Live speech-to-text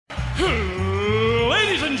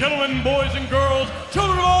Ladies and gentlemen, boys and girls,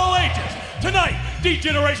 children of all ages, tonight,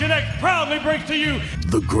 D-Generation X proudly brings to you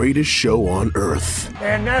the greatest show on earth.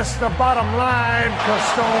 And that's the bottom line, because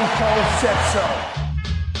Stone Cold said so.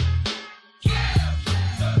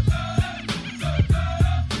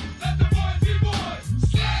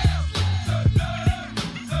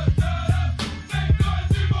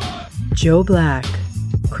 Joe Black,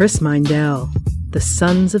 Chris Mindell, the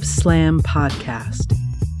Sons of Slam podcast.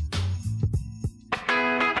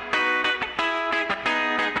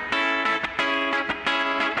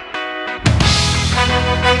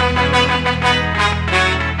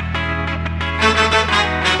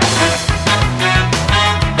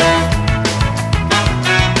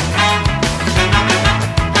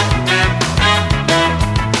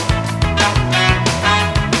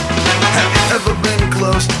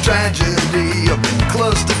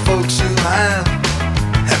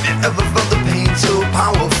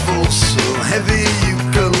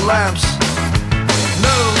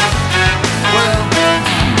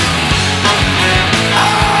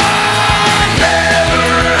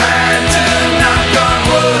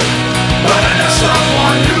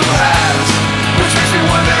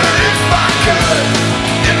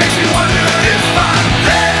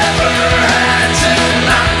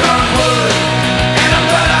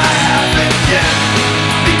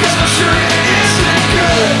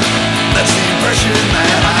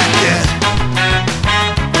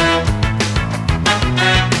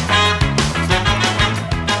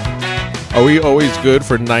 Are we always good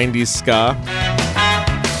for 90s ska?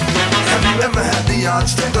 Have you ever had the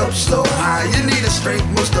odds stacked up so high you need a strength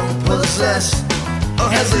most don't possess? Or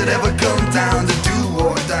has it ever come down to do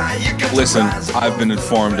or die? Listen, I've been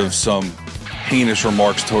informed of some heinous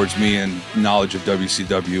remarks towards me and knowledge of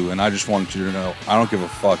WCW, and I just wanted you to know, I don't give a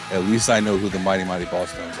fuck. At least I know who the Mighty Mighty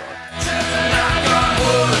Bosstones are.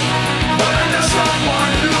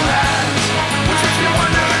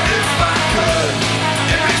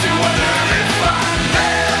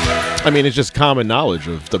 I mean, it's just common knowledge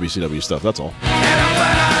of WCW stuff, that's all.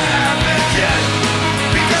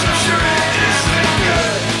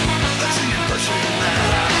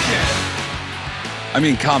 I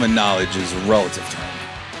mean, common knowledge is a relative term.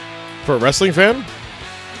 For a wrestling fan?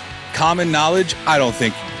 Common knowledge, I don't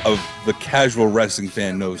think of the casual wrestling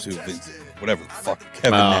fan knows who Vince, whatever the fuck,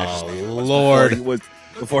 Kevin Nash was Lord.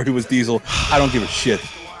 before he was Diesel. I don't give a shit.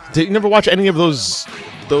 Did you never watch any of those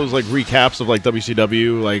like recaps of like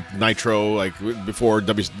WCW, like Nitro, like before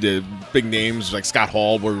the big names like Scott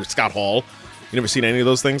Hall? You never seen any of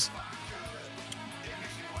those things?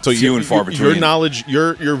 So few and far between. Your knowledge,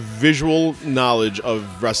 your visual knowledge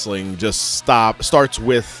of wrestling just starts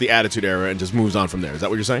with the Attitude Era and just moves on from there. Is that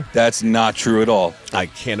what you're saying? That's not true at all. I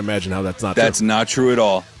can't imagine how that's not That's true. not true at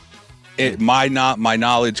all. My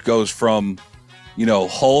knowledge goes from,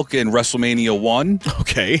 Hulk and WrestleMania 1.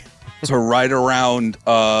 Okay. To right around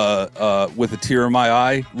with a tear in my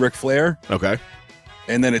eye, Ric Flair. Okay.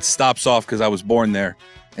 And then it stops off because I was born there.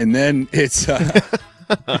 And then it's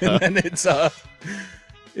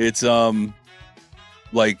it's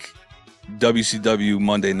like WCW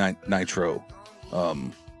Monday Night Nitro.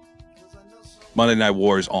 Monday Night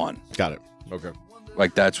Wars on. Got it. Okay.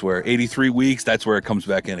 Like that's where 83 weeks, that's where it comes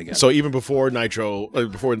back in again. So even before Nitro,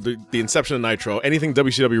 before the inception of Nitro, anything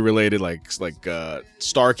WCW related, like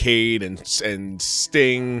Starrcade and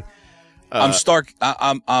Sting. I'm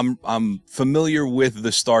familiar with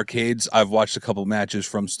the Starrcades. I've watched a couple matches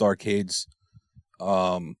from Starrcades.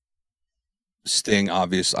 Sting,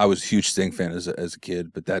 obvious. I was a huge Sting fan as a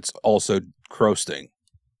kid, but that's also Crow Sting.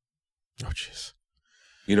 Oh, jeez.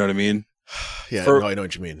 You know what I mean? Yeah, no, I know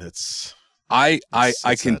what you mean. I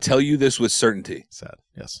can sad. tell you this with certainty. Sad,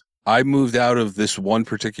 yes. I moved out of this one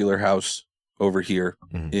particular house over here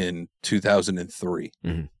in 2003.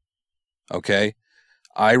 Mm-hmm. Okay?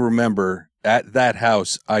 I remember at that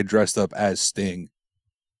house, I dressed up as Sting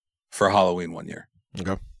for Halloween one year.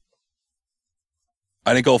 Okay.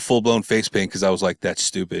 I didn't go full-blown face paint because I was like, that's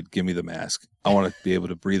stupid. Give me the mask. I want to be able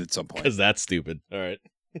to breathe at some point. Because that's stupid. All right.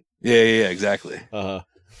 Yeah, exactly. Uh-huh.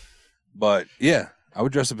 But, yeah. I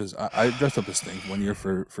would dress up as I dressed up as Sting one year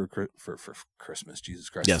for Christmas. Jesus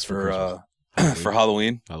Christ! Yes, for for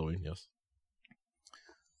Halloween. Halloween, yes.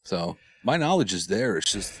 So my knowledge is there.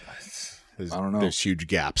 It's just I don't know. There's huge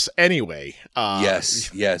gaps. Anyway,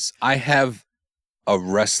 yes. I have a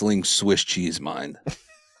wrestling Swiss cheese mind.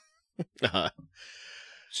 Uh-huh.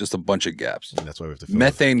 It's just a bunch of gaps. And that's why we have to fill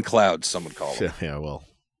methane clouds. Some would call them. Yeah, well,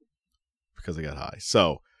 because they got high.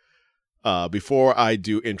 So before I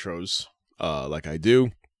do intros. Like I do.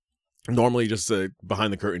 Normally, just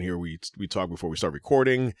behind the curtain here, we talk before we start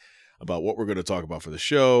recording. about what we're going to talk about for the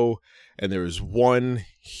show. And there is one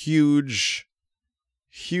huge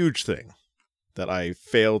thing that I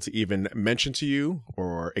failed to even mention to you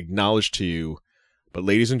or acknowledge to you. But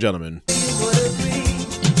ladies and gentlemen,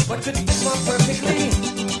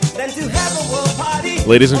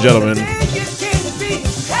 ladies and gentlemen,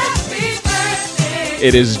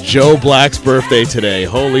 it is Joe Black's birthday today.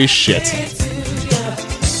 Holy shit.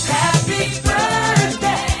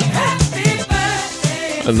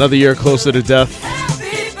 Another year closer to death.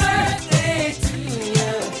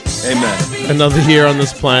 Amen. Another year on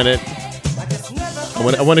this planet.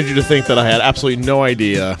 I wanted you to think that I had absolutely no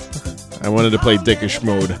idea. I wanted to play dickish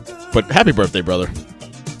mode. But happy birthday, brother.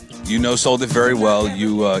 You sold it very well.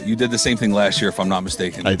 You did the same thing last year, if I'm not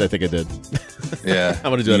mistaken. I think I did. Yeah.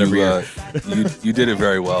 I'm going to do that every year. You did it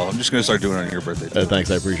very well. I'm just going to start doing it on your birthday, too. Thanks,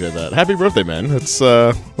 I appreciate that. Happy birthday, man. It's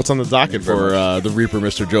what's on the docket for the Reaper,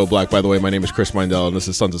 Mr. Joe Black. By the way, my name is Chris Mindell, and this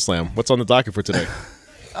is Sons of Slam. What's on the docket for today?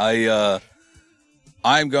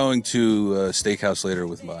 I'm going to a steakhouse later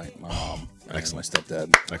with my mom and my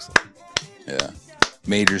stepdad. Excellent. Yeah.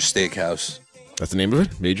 Major's Steakhouse. That's the name of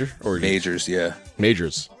it? Major? Or Major's, yeah.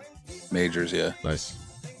 Majors, yeah. Nice.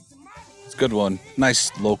 It's a good one.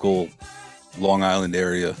 Nice local Long Island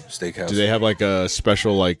area steakhouse. Do they have like a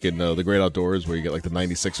special like in the Great Outdoors where you get like the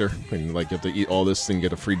 96er and like you have to eat all this and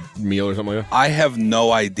get a free meal or something like that? I have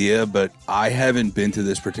no idea, but I haven't been to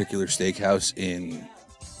this particular steakhouse in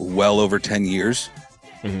well over 10 years.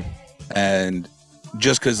 Mm-hmm. And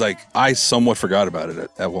just because like I somewhat forgot about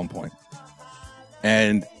it at one point.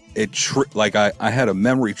 And it I had a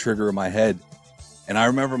memory trigger in my head. And I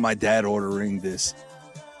remember my dad ordering this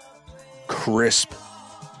crisp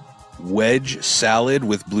wedge salad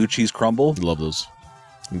with blue cheese crumble. Love those.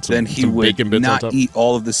 Then he would not eat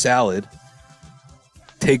all of the salad,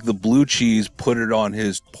 take the blue cheese, put it on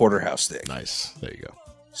his porterhouse steak. Nice. There you go.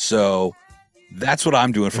 So that's what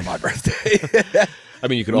I'm doing for my birthday. I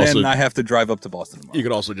mean, you could also. Then I have to drive up to Boston tomorrow. You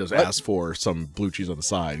could also just ask for some blue cheese on the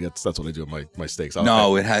side. That's what I do with my steaks.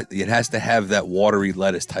 No, it has to have that watery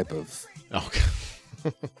lettuce type of. Okay.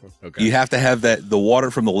 Okay. You have to have that. The water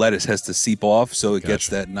from the lettuce has to seep off, so it gets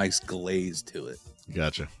that nice glaze to it.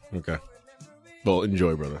 Gotcha. Okay. Well,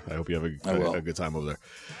 enjoy, brother. I hope you have a good time over there.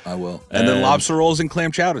 I will. And then lobster rolls and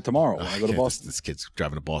clam chowder tomorrow when I go to Boston. This kid's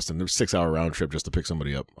driving to Boston. There's a 6-hour round trip just to pick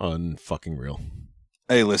somebody up. Unfucking real.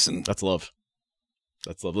 Hey, listen. That's love.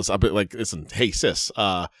 That's love. Listen. Hey, sis.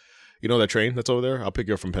 You know that train that's over there? I'll pick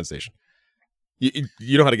you up from Penn Station.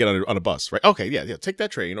 You know how to get on a bus, right? Okay, yeah. Take that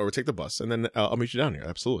train or take the bus, and then I'll meet you down here.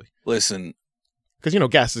 Absolutely. Listen. Because,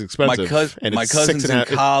 gas is expensive. My cousin's in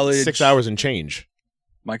college. 6 hours and change.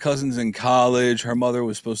 My cousin's in college. Her mother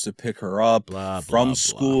was supposed to pick her up from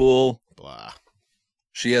school. Blah.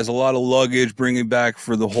 She has a lot of luggage bringing back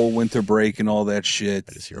for the whole winter break and all that shit.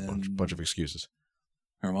 I just hear a bunch of excuses.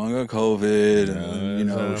 Her mom got COVID,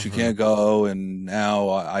 and she can't go. And now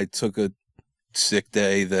I took a sick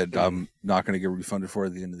day that I'm not going to get refunded for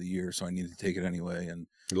at the end of the year, so I need to take it anyway. And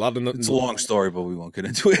it's a long story, but we won't get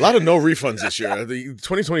into it. A lot of no refunds this year. The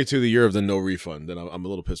 2022, the year of the no refund, and I'm a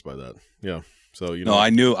little pissed by that. Yeah. So No,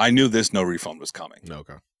 I knew this no refund was coming.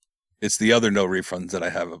 Okay. It's the other no refunds that I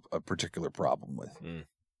have a particular problem with.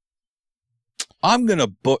 I'm gonna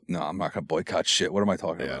No, I'm not gonna boycott shit. What am I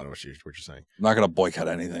talking about? I know what you're saying. I'm not gonna boycott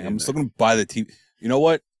anything. I'm still gonna buy the TV. You know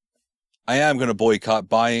what? I am gonna boycott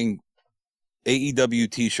buying AEW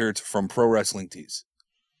T-shirts from Pro Wrestling Tees.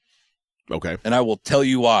 Okay. And I will tell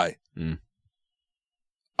you why.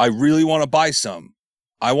 I really want to buy some.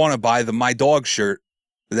 I want to buy the My Dog shirt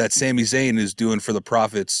that Sami Zayn is doing for the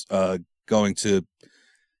Profits, going to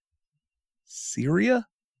Syria.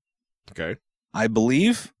 Okay. I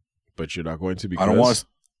believe. But you're not going to because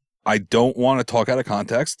I don't want to talk out of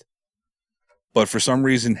context. But for some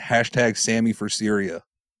reason, #Sammy for Syria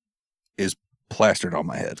is plastered on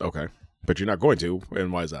my head. Okay. But you're not going to,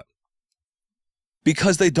 and why is that?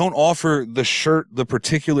 Because they don't offer the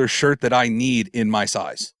particular shirt that I need in my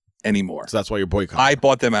size anymore. So that's why you're boycotting. I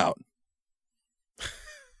bought them out.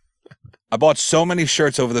 I bought so many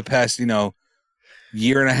shirts over the past,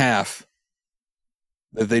 year and a half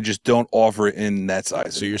that they just don't offer it in that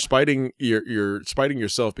size. So you're spiting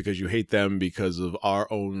yourself because you hate them because of our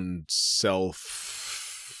own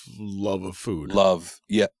self love of food.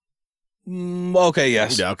 Yeah. Okay,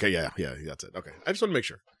 yes. Yeah, okay, yeah, that's it. Okay. I just want to make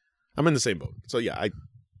sure. I'm in the same boat. So yeah, I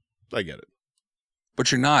get it.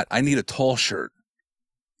 But you're not. I need a tall shirt.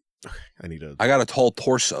 I got a tall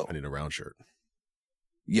torso. I need a round shirt.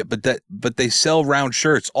 Yeah, but they sell round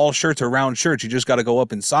shirts. All shirts are round shirts. You just got to go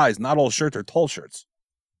up in size. Not all shirts are tall shirts.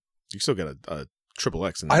 You still get a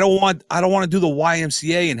XXX. I don't want to do the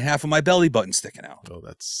YMCA and half of my belly button sticking out. Oh,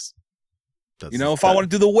 that's If I want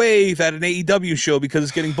to do the wave at an AEW show because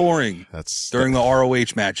it's getting boring during the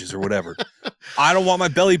ROH matches or whatever, I don't want my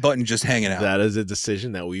belly button just hanging out. That is a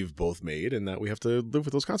decision that we've both made and that we have to live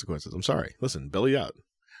with those consequences. I'm sorry. Listen, belly out.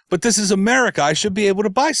 But this is America. I should be able to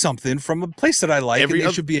buy something from a place that I like, and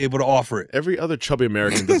they should be able to offer it. Every other chubby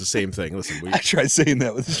American does the same thing. Listen, I tried saying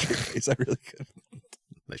that with a straight face. I really could.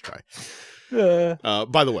 Nice try.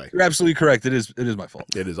 By the way, you're absolutely correct. It is my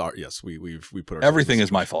fault. It is our yes. We put our everything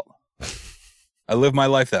is my fault. I live my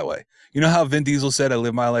life that way. You know how Vin Diesel said, "I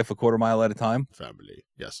live my life a quarter mile at a time." Family,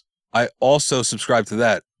 yes. I also subscribe to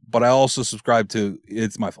that, but I also subscribe to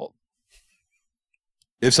it's my fault.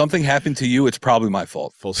 If something happened to you, it's probably my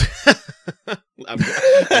fault. I'm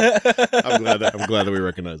glad that we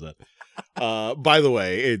recognize that. By the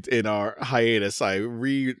way, in our hiatus, I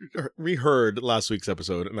reheard last week's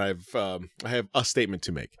episode, and I have a statement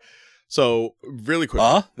to make. So really quick,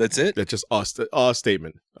 that's it. That's just a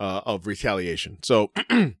statement of retaliation. So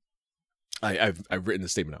I've written the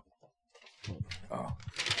statement out.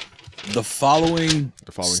 The following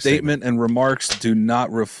statement and remarks do not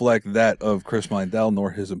reflect that of Chris Mindell nor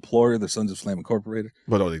his employer, the Sons of Slam Incorporated.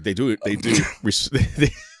 But no, they do.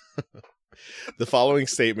 The following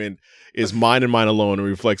statement is mine and mine alone and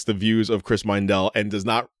reflects the views of Chris Mindell and does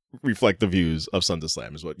not reflect the views of Sons of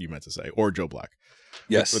Slam, is what you meant to say, or Joe Black.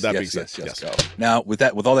 Yes. With that being said, yes. Go. Now, with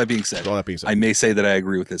all that being said, I may say that I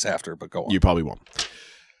agree with this after, but go on. You probably won't.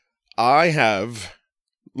 I have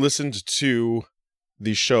listened to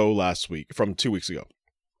the show last week from 2 weeks ago,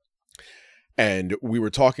 and we were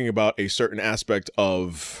talking about a certain aspect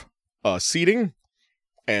of seating,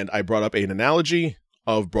 and I brought up an analogy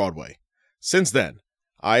of Broadway. Since then,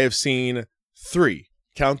 I have seen 3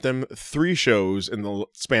 shows in the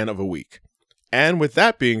span of a week. And with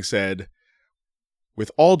that being said, with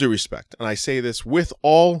all due respect, and I say this with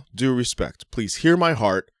all due respect, please hear my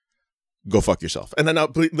heart, go fuck yourself. And then now,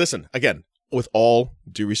 please, listen, again, with all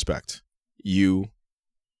due respect, you,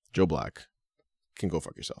 Joe Black, can go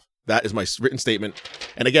fuck yourself. That is my written statement.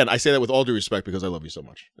 And again, I say that with all due respect because I love you so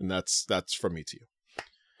much. And that's from me to you.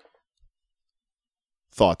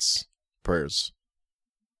 Thoughts, prayers.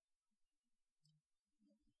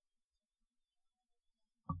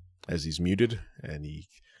 As he's muted and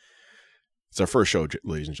it's our first show,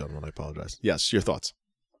 ladies and gentlemen. I apologize. Yes, your thoughts.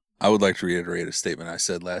 I would like to reiterate a statement I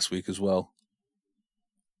said last week as well.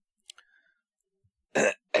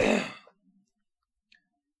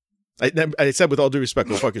 I said with all due respect,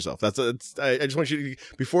 go fuck yourself. I just want you to,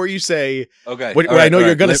 before you say okay, what I know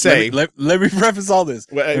you're going to say. Let me preface all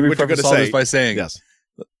this. Let me preface all this by saying, yes,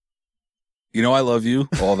 I love you,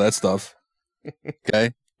 all that stuff.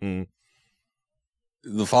 Okay. Mm.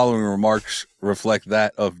 The following remarks reflect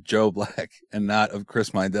that of Joe Black and not of Chris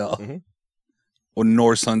Mindell or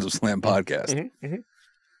nor Sons of Slam podcast.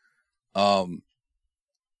 And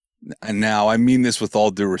now I mean this with all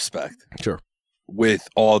due respect. Sure. With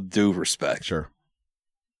all due respect. Sure.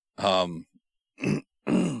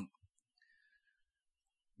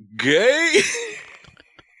 Gay.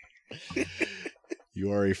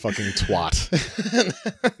 You are a fucking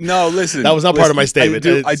twat. No, listen. That was not part of my statement.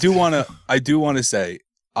 I do want to say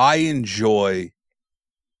I enjoy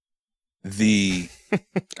the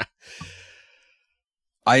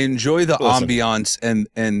ambiance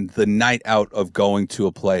and the night out of going to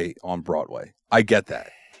a play on Broadway. I get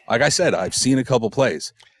that. Like I said, I've seen a couple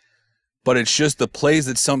plays, but it's just the plays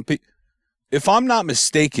that some people. If I'm not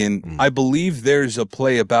mistaken, I believe there's a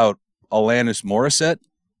play about Alanis Morissette.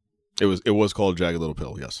 It was called Jagged Little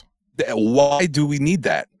Pill. Yes. Why do we need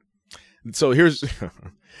that? So here's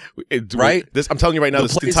right. I'm telling you right now. The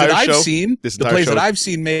plays that I've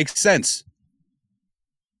seen make sense.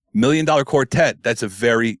 $1 Million Quartet. That's a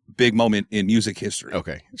very big moment in music history.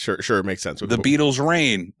 Okay, sure, it makes sense. The Beatles'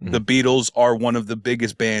 reign. The Beatles are one of the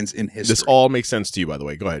biggest bands in history. This all makes sense to you, by the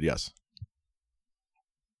way. Go ahead. Yes.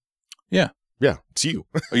 Yeah, it's you.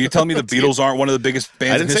 Are you telling me the Beatles aren't one of the biggest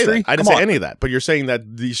bands in history? I didn't say any of that. But you're saying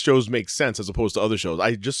that these shows make sense as opposed to other shows.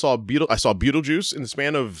 I saw Beetlejuice in the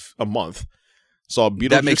span of a month.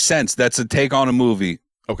 That makes sense. That's a take on a movie.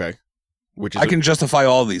 Okay. I can justify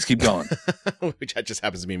all these. Keep going. Which just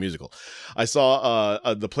happens to be a musical. I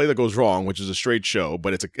saw The Play That Goes Wrong, which is a straight show,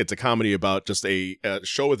 but it's a comedy about just a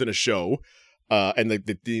show within a show. And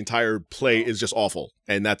the entire play is just awful.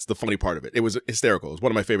 And that's the funny part of it. It was hysterical. It was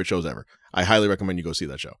one of my favorite shows ever. I highly recommend you go see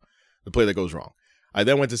that show. The Play That Goes Wrong. I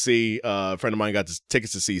then went to see, a friend of mine got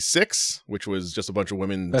tickets to see Six, which was just a bunch of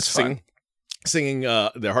women singing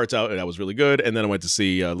their hearts out. And that was really good. And then I went to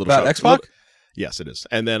see Little Shop. X-Pac? Yes, it is.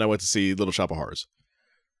 And then I went to see Little Shop of Horrors.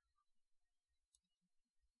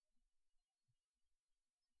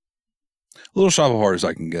 Little Shop of Horrors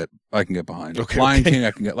I can get behind. Okay, Lion okay. King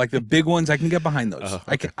I can get, like the big ones I can get behind those.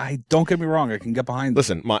 Okay. I don't get me wrong, I can get behind.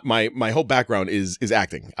 Listen, my whole background is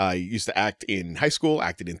acting. I used to act in high school,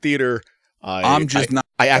 acted in theater. I'm just not.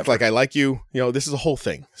 I act like I like you. You know, this is a whole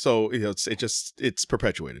thing. So, you know, it's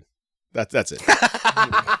perpetuated. That's it.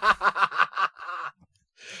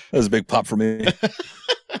 That was a big pop for me.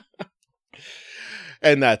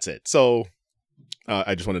 And that's it. So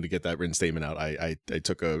I just wanted to get that written statement out. I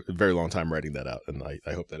took a very long time writing that out, and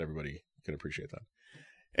I hope that everybody can appreciate that.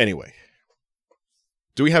 Anyway,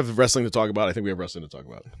 do we have wrestling to talk about? I think we have wrestling to talk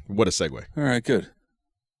about. What a segue. All right, good.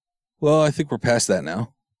 Well, I think we're past that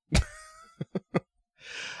now.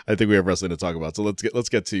 I think we have wrestling to talk about. So let's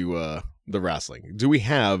get to the wrestling. Do we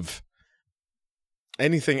have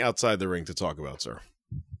anything outside the ring to talk about, sir?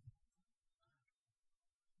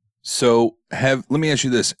 So let me ask you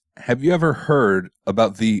this. Have you ever heard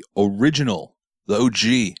about the original, the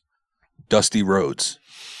OG Dusty Rhodes?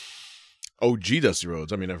 OG Dusty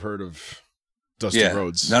Rhodes. I mean, I've heard of Dusty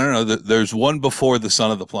Rhodes. No. There's one before the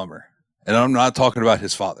son of the plumber. And I'm not talking about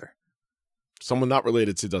his father. Someone not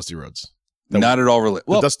related to Dusty Rhodes. Not at all related.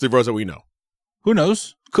 Well, the Dusty Rhodes that we know. Who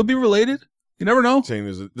knows? Could be related. You never know.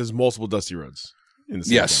 Saying there's multiple Dusty Rhodes in the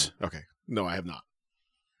same Yes. family. Okay. No, I have not.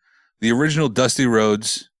 The original Dusty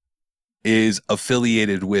Rhodes was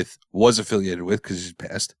affiliated with, because he's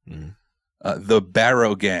passed, the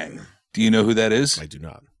Barrow Gang. Do you know who that is? I do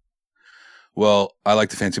not. Well, I like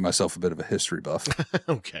to fancy myself a bit of a history buff.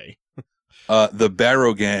 Okay. The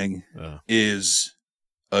Barrow Gang is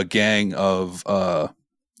a gang of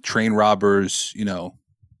train robbers,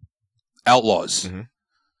 outlaws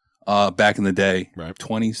back in the day, right?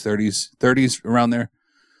 20s, 30s, around there.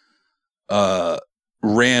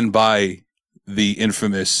 Ran by the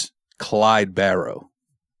infamous Clyde Barrow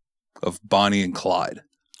of Bonnie and Clyde.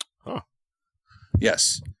 Huh.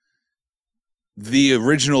 Yes. The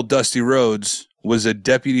original Dusty Rhodes was a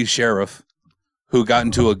deputy sheriff who got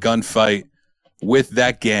into a gunfight with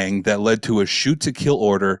that gang that led to a shoot-to-kill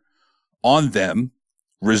order on them,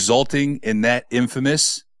 resulting in that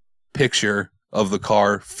infamous picture of the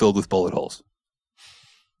car filled with bullet holes.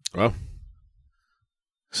 Well,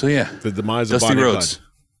 so yeah, the demise Dusty of Bonnie Rhodes.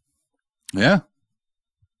 Clyde. Yeah.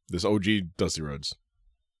 This OG Dusty Rhodes.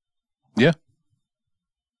 Yeah.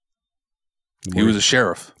 He was a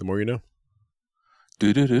sheriff. The more you know.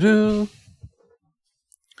 Do. The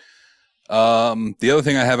other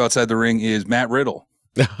thing I have outside the ring is Matt Riddle.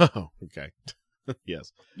 Oh, okay.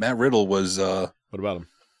 Yes. Matt Riddle was what about him?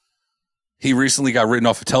 He recently got written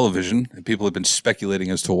off of television, and people have been speculating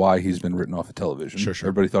as to why he's been written off of television. Sure.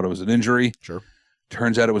 Everybody thought it was an injury. Sure.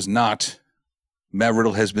 Turns out it was not. Matt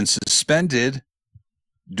Riddle has been suspended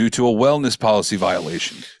due to a wellness policy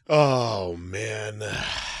violation. Oh, man.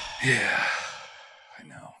 Yeah, I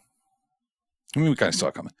know. I mean, we kind of saw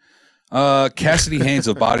it coming. Cassidy Haynes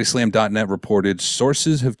of Bodyslam.net reported,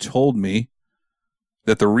 sources have told me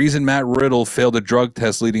that the reason Matt Riddle failed a drug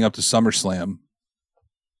test leading up to SummerSlam,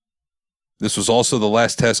 this was also the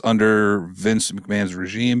last test under Vince McMahon's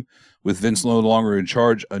regime, with Vince no longer in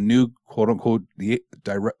charge, a new quote-unquote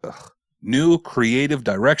new creative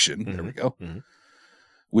direction, there we go,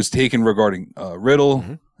 was taken regarding Riddle,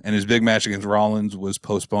 and his big match against Rollins was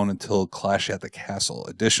postponed until Clash at the Castle.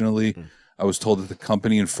 Additionally, I was told that the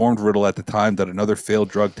company informed Riddle at the time that another failed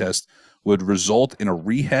drug test would result in a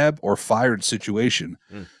rehab or fired situation,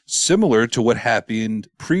 similar to what happened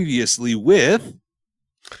previously with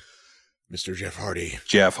Mr. Jeff Hardy.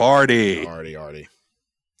 Jeff Hardy. Hardy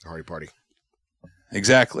party.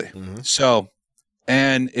 Exactly. So,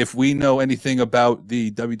 and if we know anything about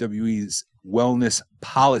the WWE's wellness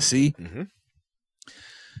policy,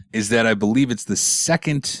 is that I believe it's the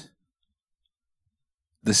second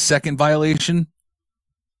violation.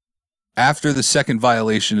 After the second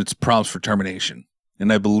violation, it's prompts for termination.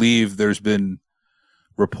 And I believe there's been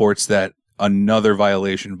reports that another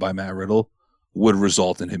violation by Matt Riddle would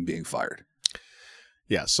result in him being fired.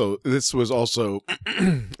 Yeah, so this was also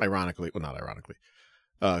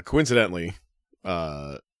coincidentally,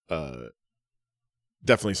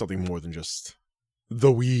 definitely something more than just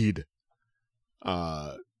the weed.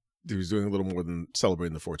 He was doing a little more than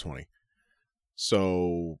celebrating the 420.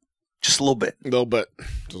 So just a little bit. Just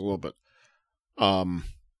a little bit.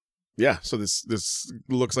 Yeah, so this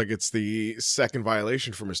looks like it's the second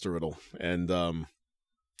violation for Mr. Riddle, and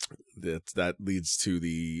that leads to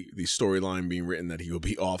the storyline being written that he will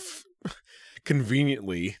be off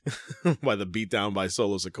conveniently by the beatdown by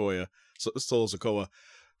Solo Sikoa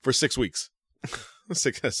for 6 weeks.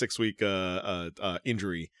 6 week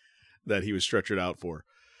injury that he was stretchered out for.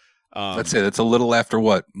 Let's say that's a little after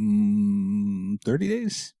what, 30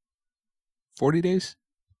 days? 40 days?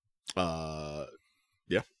 Yeah.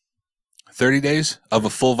 30 days of a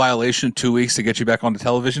full violation, 2 weeks to get you back on the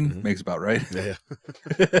television? Makes about right. Yeah.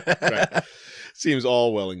 Right. Seems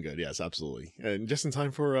all well and good. Yes, absolutely. And just in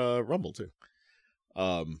time for Rumble, too.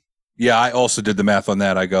 Yeah, I also did the math on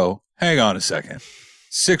that. I go, hang on a second.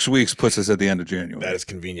 6 weeks puts us at the end of January. That is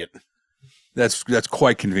convenient. That's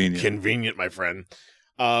quite convenient. Convenient, my friend.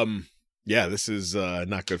 Yeah, this is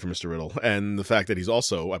not good for Mr. Riddle. And the fact that he's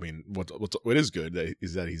also, I mean, what is good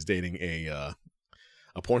is that he's dating a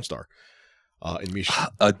porn star. In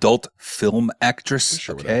Misha. Adult film actress.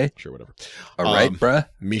 Sure, okay. Whatever. All right, bruh.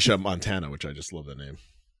 Misha Montana, which I just love the name.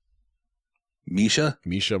 Misha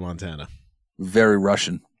Montana. Very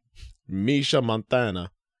Russian. Misha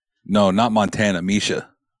Montana. No, not Montana.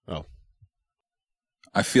 Misha. Oh.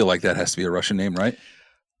 I feel like that has to be a Russian name, right?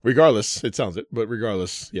 Regardless, it sounds it, but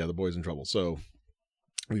regardless, yeah, the boy's in trouble. So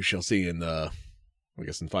we shall see in, I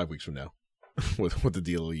guess, in 5 weeks from now, what the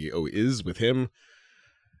deal is with him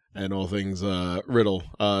and all things Riddle.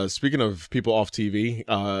 Speaking of people off TV,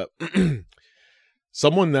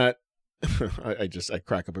 someone that I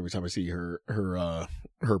crack up every time I see her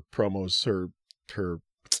promos, her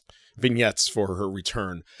vignettes for her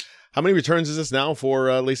return. How many returns is this now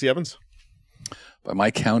for Lacey Evans? By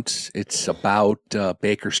my count, it's about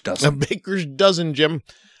Baker's dozen. A Baker's dozen, Jim.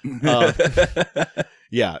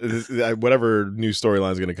 Yeah, whatever new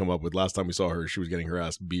storyline is going to come up with. Last time we saw her, she was getting her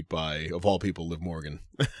ass beat by, of all people, Liv Morgan,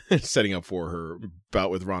 setting up for her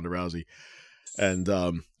bout with Ronda Rousey. And,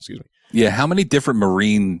 excuse me. Yeah, how many different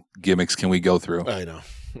Marine gimmicks can we go through? I know.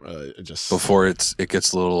 Just before it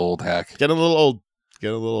gets a little old hack. Getting a little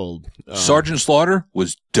old. Sergeant Slaughter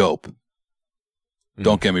was dope. Mm-hmm.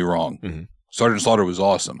 Don't get me wrong. Mm-hmm. Sergeant Slaughter was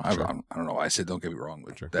awesome. Sure. I don't know why I said don't get me wrong,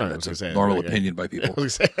 but that's a normal opinion by people.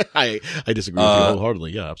 I disagree with you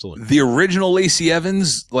wholeheartedly. Yeah, absolutely. The original Lacey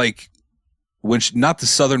Evans, like, not the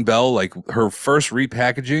Southern Belle, like her first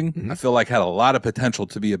repackaging, I feel like had a lot of potential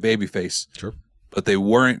to be a babyface. Sure. But they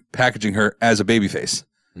weren't packaging her as a babyface.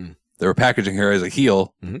 Mm. They were packaging her as a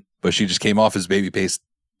heel, but she just came off as babyface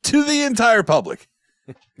to the entire public.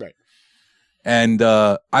 Right. And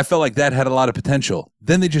I felt like that had a lot of potential.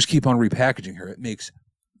 Then they just keep on repackaging her. It makes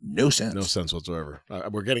no sense. No sense whatsoever.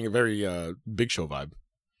 We're getting a very Big Show vibe.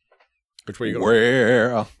 Which way are you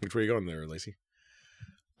going? Which way are you going there, Lacey?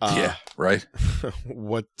 Yeah, right.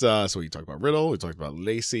 So we talked about Riddle. We talked about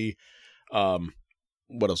Lacey.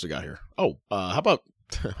 What else we got here? Oh, how about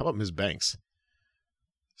Ms. Banks?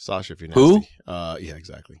 Sasha, if you're nasty. Who? Yeah,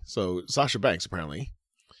 exactly. So Sasha Banks, apparently.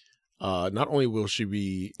 Not only will she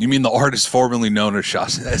be... You mean the artist formerly known as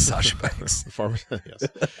Sasha Banks? Yes.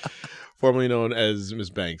 Formerly known as Ms.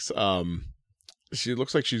 Banks. She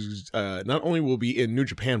looks like she's not only will be in New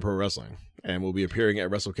Japan Pro Wrestling and will be appearing at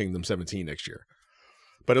Wrestle Kingdom 17 next year,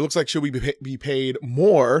 but it looks like she'll be paid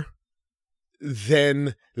more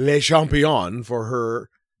than Le Champion for her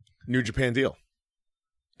New Japan deal.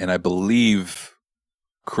 And I believe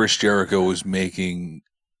Chris Jericho was making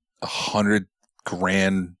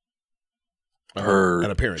 $100,000 per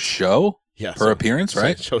an appearance show. Yeah, per appearance,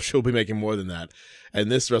 right? So she'll be making more than that. And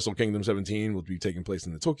this Wrestle Kingdom 17 will be taking place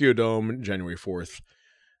in the Tokyo Dome January 4th,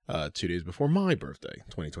 2 days before my birthday,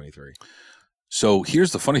 2023. So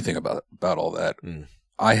here's the funny thing about all that.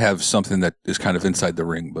 I have something that is kind of inside the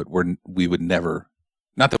ring, but we would never,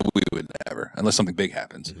 not that we would never, unless something big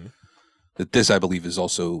happens. That this, I believe, is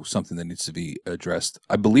also something that needs to be addressed.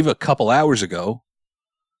 I believe a couple hours ago,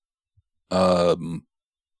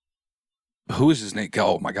 who is his name?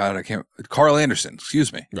 Oh my God, Carl Anderson,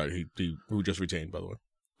 excuse me. Right, who just retained, by the way.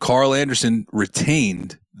 Carl Anderson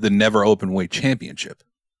retained the Never Openweight Championship,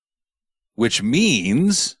 which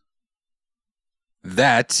means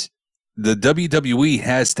that the WWE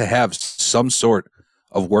has to have some sort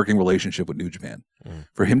of working relationship with New Japan.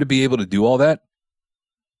 For him to be able to do all that,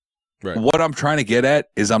 right. What I'm trying to get at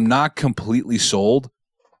is I'm not completely sold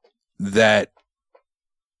that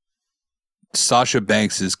Sasha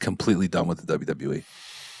Banks is completely done with the WWE.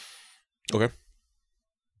 Okay.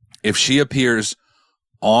 If she appears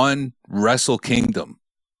on Wrestle Kingdom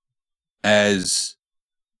as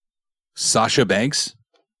Sasha Banks,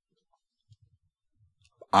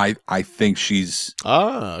 I think she's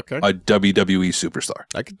a WWE superstar.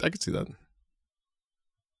 I could see that.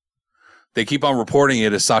 They keep on reporting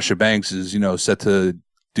it as Sasha Banks is, set to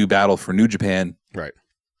do battle for New Japan. Right.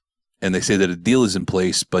 And they say that a deal is in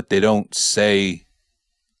place, but they don't say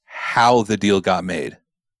how the deal got made.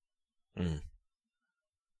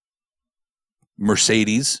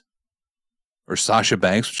 Mercedes or Sasha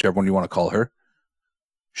Banks, whichever one you want to call her,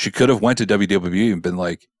 she could have went to WWE and been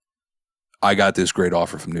like, I got this great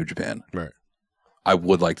offer from New Japan. Right. I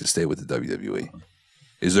would like to stay with the WWE.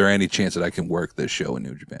 Is there any chance that I can work this show in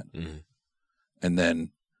New Japan? Mm-hmm. And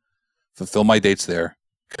then fulfill my dates there,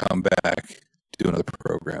 come back, do another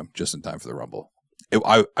program just in time for the Rumble.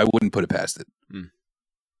 I wouldn't put it past it.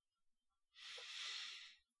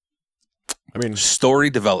 I mean, story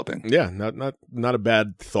developing. Yeah, not a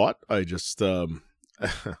bad thought. I just I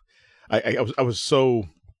was so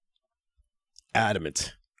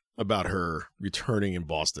adamant about her returning in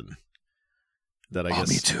Boston that I guess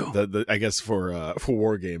me too. I guess for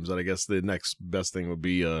War Games, that I guess the next best thing would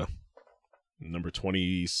be number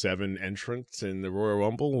 27 entrant in the Royal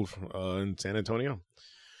Rumble in San Antonio.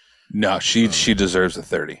 No, she deserves a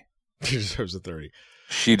 30. She deserves a 30.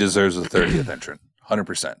 She deserves a 30th entrant,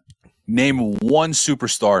 100%. Name one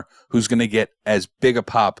superstar who's going to get as big a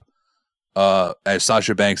pop as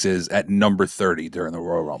Sasha Banks is at number 30 during the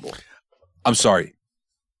Royal Rumble. I'm sorry,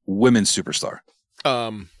 women's superstar.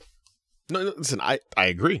 No, listen, I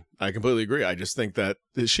agree. I completely agree. I just think that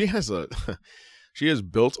she has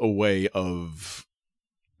built a way of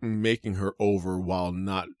making her over while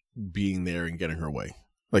not being there and getting her way.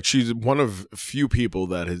 Like, she's one of few people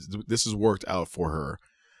that this has worked out for her.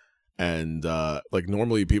 And like,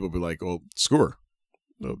 normally people be like, "Oh, screw her,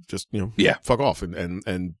 just fuck off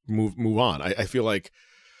and move on." I feel like,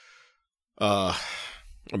 I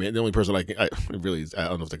mean, the only person I don't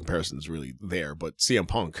know if the comparison is really there, but CM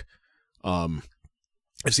Punk.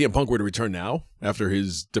 If CM Punk were to return now after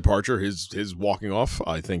his departure, his walking off,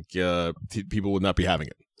 I think people would not be having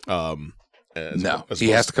it. He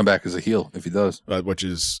has to come back as a heel if he does, which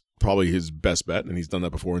is probably his best bet, and he's done that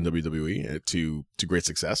before in WWE to great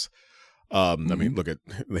success. I mean, look at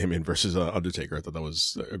him versus Undertaker. I thought that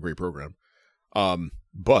was a great program.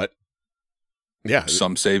 But yeah,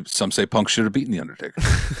 some say Punk should have beaten the Undertaker.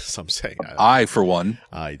 Some say. I for one,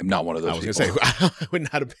 am not one of those. I was going to say I would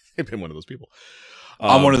not have been one of those people.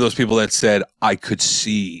 I'm one of those people that said I could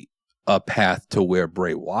see a path to where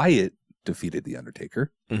Bray Wyatt defeated the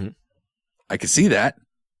Undertaker. Mm-hmm. I could see that,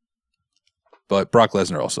 but Brock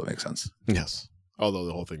Lesnar also makes sense. Yes, although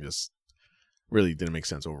the whole thing just really didn't make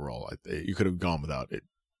sense overall. You could have gone without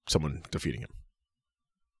someone defeating him.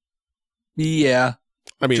 Yeah,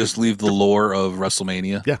 I mean, just leave the lore of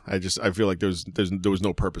WrestleMania. Yeah, I feel like there was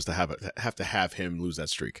no purpose to have him lose that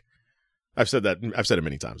streak. I've said it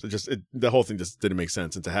many times. The whole thing just didn't make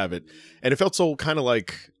sense, and to have it, and it felt so kind of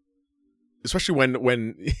like, especially when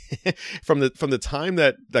from the time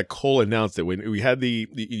that Cole announced it, when we had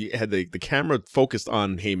the camera focused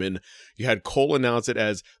on Heyman, you had Cole announce it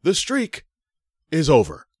as the streak is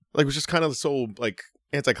over. Like, it was just kind of so like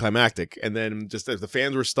anticlimactic, and then just as the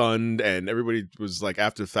fans were stunned and everybody was like,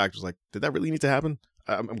 after the fact, was like, did that really need to happen?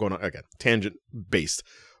 I'm going on again, tangent based,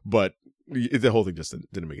 but the whole thing just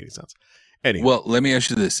didn't make any sense. Anyway, well, let me ask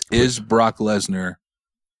you this: is Brock Lesnar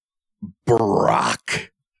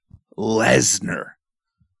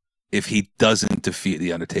if he doesn't defeat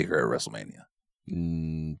the Undertaker at WrestleMania?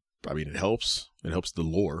 I mean, it helps. It helps the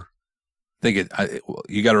lore.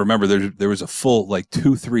 You got to remember there was a full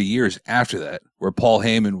 2-3 years after that where Paul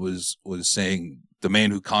Heyman was saying the man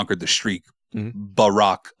who conquered the streak,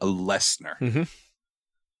 Brock Lesnar. Mm-hmm.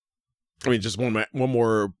 I mean, just one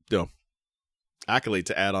more accolade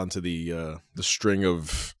to add on to the string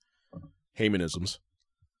of Heymanisms.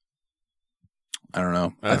 I don't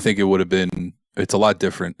know. I think it would have been. It's a lot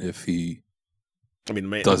different if he. I mean, the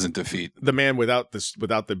man doesn't defeat the man without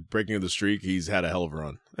the breaking of the streak. He's had a hell of a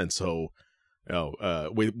run, and so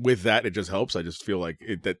with that, it just helps. I just feel like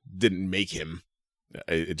that didn't make him.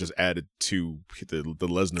 It just added to the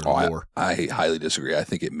Lesnar lore. I highly disagree. I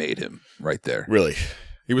think it made him right there. Really,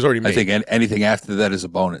 he was already made. I think anything after that is a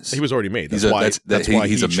bonus. He was already made. That's why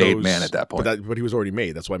he's a made man at that point. But he was already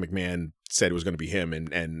made. That's why McMahon said it was going to be him,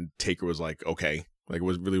 and Taker was like, okay, like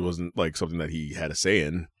it wasn't like something that he had a say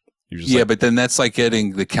in. But then that's like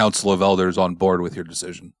getting the Council of Elders on board with your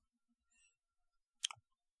decision.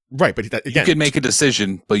 Right, but again, you can make a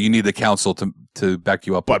decision, but you need the council to back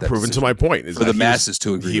you up. But proven to my point is for the masses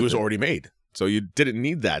to agree. He was already made, so you didn't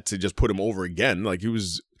need that to just put him over again. Like he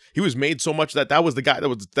was made so much that was the guy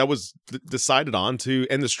that was decided on to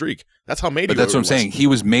end the streak. That's how made. But that's what I'm saying. He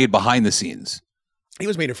was made behind the scenes. He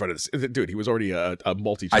was made in front of this dude. He was already a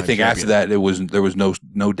multi-time I think champion. After that, there was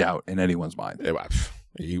no doubt in anyone's mind.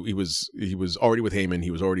 He was already with Heyman.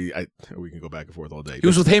 He was already. We can go back and forth all day. He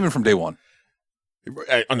was with Heyman from day one.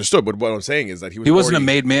 I understood, but what I'm saying is that he wasn't a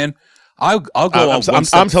made man. I'll go on.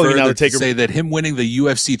 I'm telling you now to say that him winning the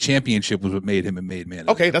UFC championship was what made him a made man.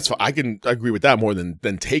 Okay, that's fine. I can agree with that more than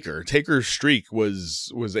Taker. Taker's streak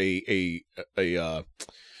was a what's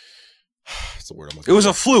the word I'm looking for? It was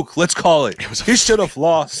a fluke. Let's call it. He should have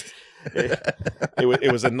lost.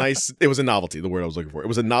 it was a novelty. The word I was looking for. It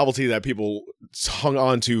was a novelty that people hung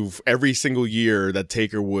on to every single year that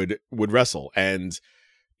Taker would wrestle, and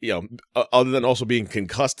other than also being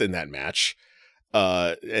concussed in that match,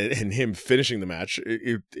 and him finishing the match,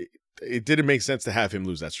 it didn't make sense to have him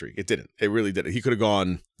lose that streak. It didn't. It really didn't. He could have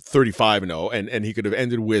gone 35-0, and he could have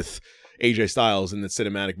ended with AJ Styles in the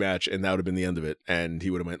cinematic match, and that would have been the end of it. And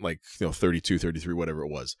he would have went 32, 33, whatever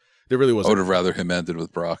it was. There really wasn't. I would have rather him ended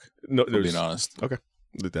with Brock. No, being honest. Okay,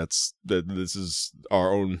 this is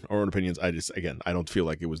our own opinions. I don't feel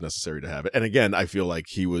like it was necessary to have it. And again, I feel like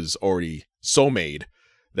he was already so made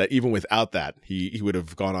that even without that, he would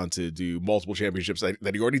have gone on to do multiple championships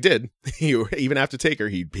that he already did. Even after Taker,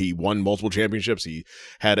 he won multiple championships. He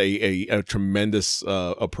had a tremendous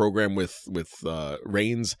a program with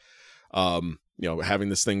Reigns. Having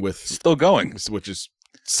this thing with still going, which is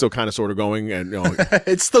still kind of sort of going, and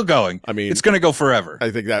it's still going. I mean, it's going to go forever.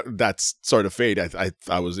 I think that's sort of fade.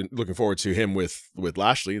 I was looking forward to him with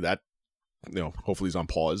Lashley. That hopefully he's on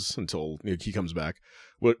pause until he comes back.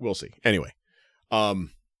 We'll see. Anyway,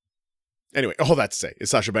 all that to say is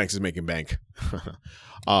Sasha Banks is making bank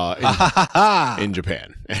in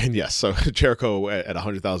Japan, and yes, so Jericho at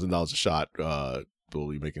 $100,000 a shot will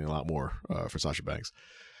be making a lot more for Sasha Banks.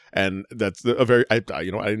 And that's a very, I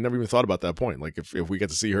never even thought about that point. Like if we get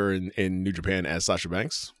to see her in New Japan as Sasha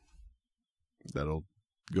Banks, that'll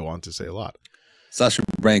go on to say a lot. Sasha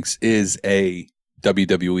Banks is a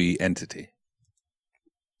WWE entity.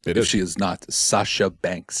 If she is not Sasha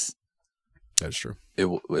Banks, that's true. It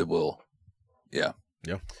will, yeah.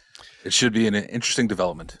 Yeah. It should be an interesting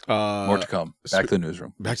development. More to come. Back to the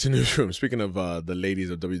newsroom. Back to the newsroom. Speaking of the ladies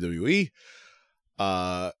of WWE,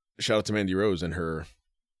 shout out to Mandy Rose and her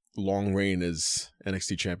long reign as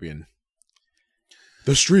NXT champion.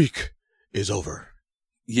 The streak is over.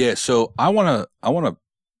 Yeah, so I wanna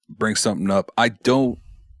bring something up. I don't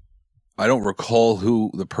recall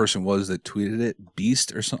who the person was that tweeted it.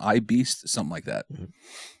 Beast or something. iBeast, something like that.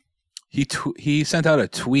 Mm-hmm. He sent out a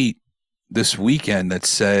tweet this weekend that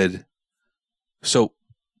said, so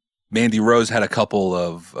Mandy Rose had a couple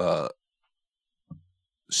of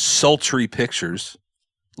sultry pictures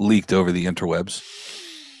leaked over the interwebs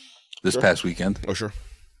this past weekend. Oh, sure.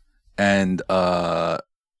 And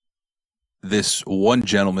this one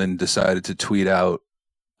gentleman decided to tweet out,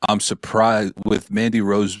 I'm surprised with Mandy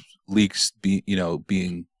Rose leaks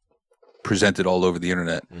being presented all over the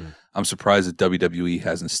internet. I'm surprised that WWE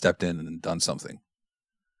hasn't stepped in and done something.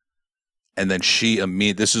 And then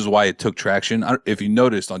this is why it took traction. If you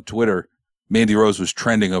noticed on Twitter, Mandy Rose was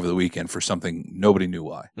trending over the weekend for something nobody knew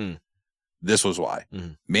why. This was why.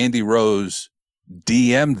 Mandy Rose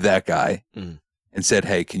DM'd that guy and said,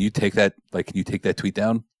 "Hey, can you take that tweet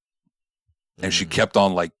down?" And she kept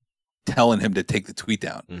on telling him to take the tweet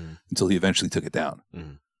down until he eventually took it down.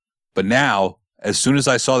 But now, as soon as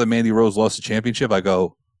I saw that Mandy Rose lost the championship, I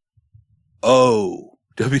go, "Oh,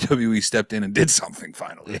 WWE stepped in and did something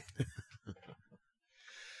finally."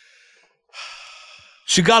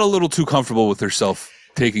 She got a little too comfortable with herself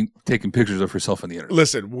taking pictures of herself on the internet.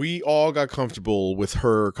 Listen, we all got comfortable with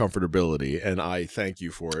her comfortability, and I thank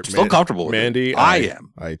you for it. Still comfortable with Mandy. It. I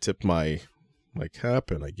am. I tip my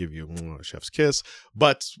cap and I give you a chef's kiss.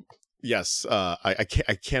 But yes, I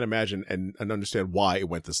can't imagine and understand why it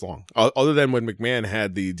went this long. Other than when McMahon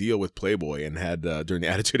had the deal with Playboy and had during the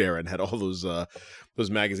Attitude Era and had all those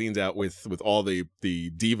magazines out with all the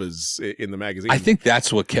divas in the magazine. I think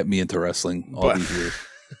that's what kept me into wrestling all these years.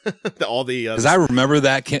 All the because I remember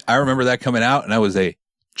that coming out, and I was a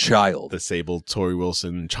child. The Sable, Tori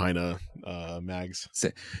Wilson, China mags.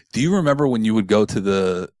 Do you remember when you would go to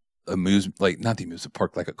the amusement, not the amusement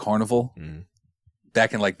park, like a carnival,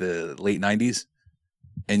 back in the late '90s,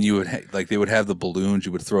 and you would they would have the balloons,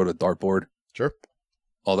 you would throw at a dartboard, sure,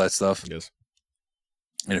 all that stuff. Yes.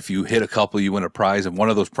 And if you hit a couple, you win a prize. And one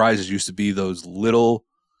of those prizes used to be those little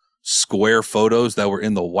square photos that were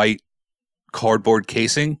in the white cardboard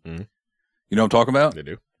casing. You know what I'm talking about? They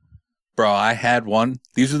do. Bro, I had one.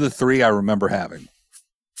 These are the three I remember having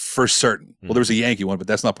for certain. Well, there was a Yankee one, but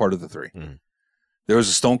that's not part of the three. There was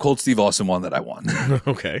a Stone Cold Steve Austin one that I won.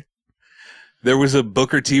 Okay. There was a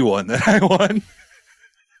Booker T one that I won.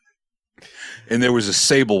 And there was a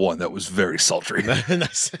Sable one that was very sultry.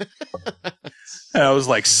 Nice. And I was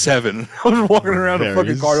 7. I was walking around a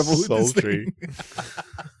fucking carnival with sultry.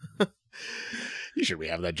 You should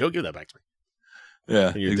have that joke. Give that back to me.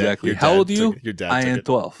 Yeah, exactly. How old are you? Your dad. I am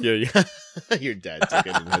 12. Yeah. Your dad took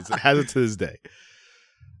it and has it to this day.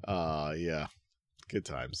 Yeah. Good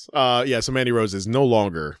times. So Mandy Rose is no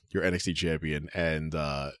longer your NXT champion, and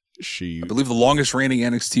I believe the longest reigning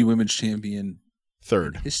NXT Women's Champion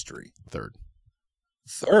Third. history. Third.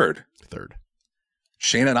 Third.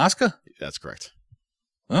 Shayna and Asuka? That's correct.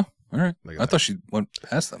 Oh, all right. Look at I that. thought she went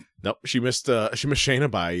past them. Nope, she missed Shayna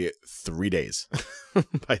by 3 days.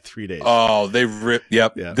 By 3 days. Oh, they ripped.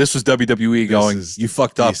 Yep. Yeah. This was WWE going, you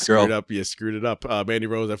fucked up, girl. You screwed it up. Mandy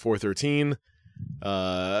Rose at 413,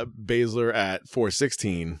 Baszler at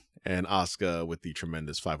 416, and Asuka with the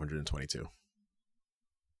tremendous 522.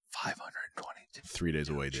 522. 3 days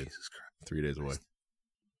away, dude. Jesus Christ. 3 days away.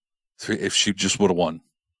 If she just would have won,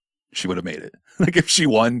 she would have made it. Like if she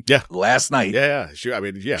won last night, She would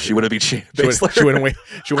have beat Shayna Baszler.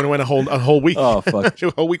 She wouldn't win a whole week. Oh, fuck. A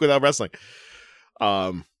whole week without wrestling.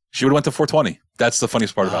 She would have went to 420. That's the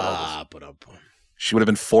funniest part about all this. She would have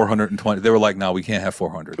been 420. They were like, no, we can't have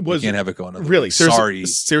 400. We can't have it going. Really? Sorry.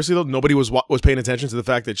 Seriously though, nobody was paying attention to the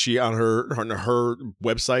fact that she on her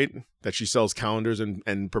website that she sells calendars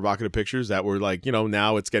and provocative pictures that were like,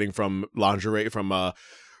 now it's getting from lingerie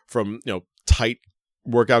from tight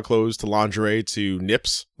workout clothes to lingerie to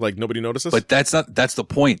nips. Like nobody notices. But that's the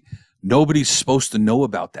point. Nobody's supposed to know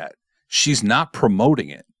about that. She's not promoting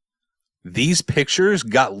it. These pictures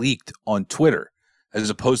got leaked on Twitter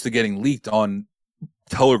as opposed to getting leaked on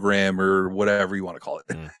Telegram or whatever you want to call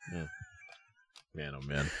it. Man, oh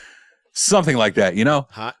man. Something like that,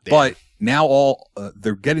 Hot damn. But now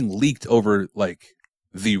they're getting leaked over like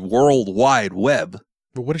the World Wide Web.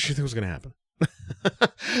 But what did she think was going to happen?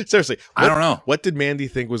 Seriously, I don't know. What did Mandy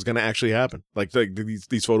think was going to actually happen? Like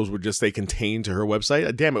these photos would just stay contained to her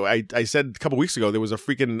website? Damn it! I said a couple weeks ago there was a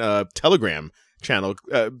freaking Telegram channel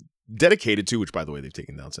dedicated to, which by the way they've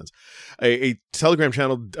taken down since, a Telegram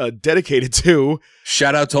channel dedicated to.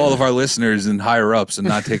 Shout out to all of our listeners and higher ups and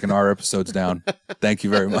not taking our episodes down. Thank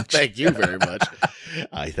you very much. Thank you very much.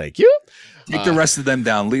 I thank you. Take the rest of them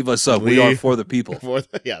down. Leave us up. We are for the people.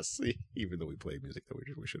 Yes, even though we play music that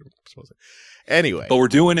we should have supposed to. Anyway, but we're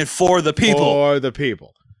doing it for the people. For the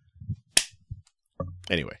people.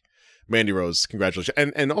 Anyway, Mandy Rose, congratulations,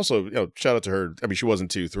 and also shout out to her. I mean, she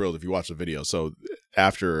wasn't too thrilled if you watch the video. So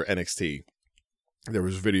after NXT, there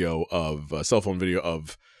was a cell phone video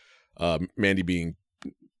of Mandy being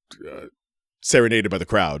serenaded by the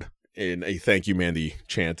crowd in a "Thank you, Mandy"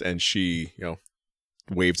 chant, and she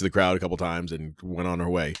waved to the crowd a couple times and went on her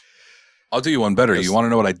way. I'll do you one better. You want to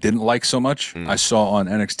know what I didn't like so much? I saw on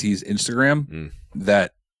NXT's Instagram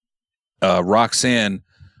that Roxanne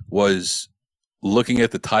was looking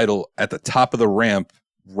at the title at the top of the ramp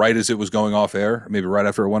right as it was going off air, maybe right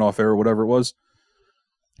after it went off air or whatever it was.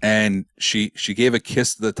 And she gave a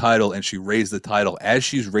kiss to the title and she raised the title. As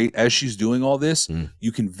she's doing all this,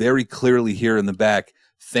 you can very clearly hear in the back,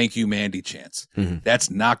 "Thank you, Mandy" chants. That's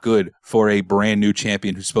not good for a brand new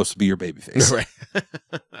champion who's supposed to be your babyface. Right.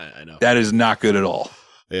 I know. That is not good at all.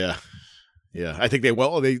 Yeah. I think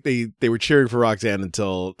they were cheering for Roxanne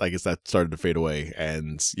until I guess that started to fade away,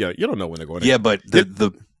 and you don't know when they're going. Yeah, but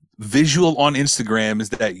the visual on Instagram is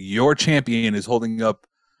that your champion is holding up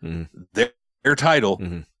their title,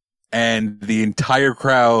 and the entire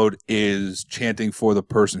crowd is chanting for the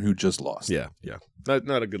person who just lost. Yeah.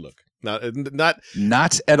 Not a good look. Not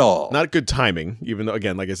at all. Not good timing. Even though,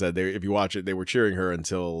 again, like I said, if you watch it, they were cheering her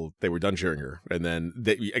until they were done cheering her, and then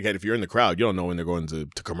again, if you're in the crowd, you don't know when they're going to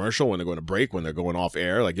commercial, when they're going to break, when they're going off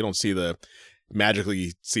air. Like you don't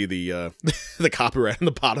magically see the the copyright on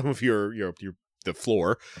the bottom of the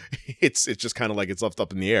floor. It's just kind of like it's left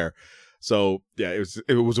up in the air. So yeah,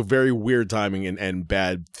 it was a very weird timing and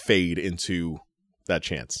bad fade into that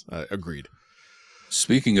chance. Agreed.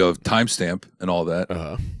 Speaking of timestamp and all that,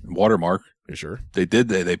 watermark. You sure?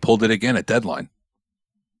 They pulled it again at Deadline.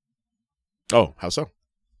 Oh, how so?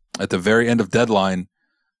 At the very end of Deadline.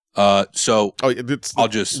 I'll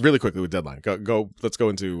just really quickly with Deadline. Go. Let's go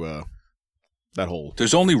into that whole.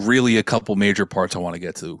 There's only really a couple major parts I want to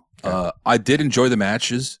get to. Okay. I did enjoy the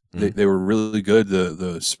matches. They were really good.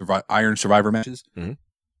 The Iron Survivor matches.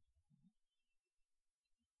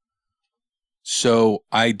 So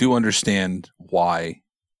I do understand why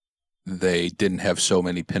they didn't have so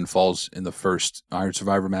many pinfalls in the first Iron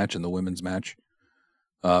Survivor match and the women's match,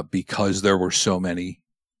 because there were so many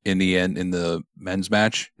in the end in the men's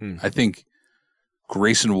match. I think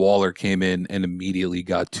Grayson Waller came in and immediately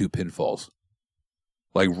got 2 pinfalls,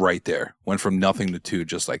 like right there, went from nothing to 2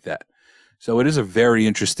 just like that. So it is a very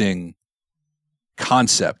interesting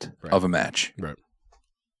concept of a match. Right.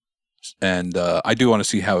 And I do want to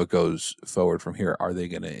see how it goes forward from here. Are they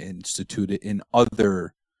going to institute it in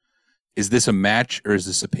other? Is this a match or is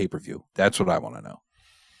this a pay-per-view? That's what I want to know.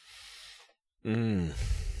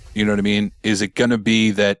 You know what I mean? Is it going to be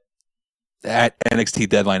that at NXT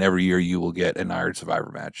Deadline every year you will get an Iron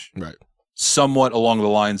Survivor match? Right. Somewhat along the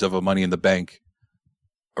lines of a Money in the Bank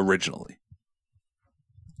originally.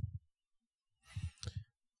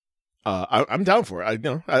 I'm down for it.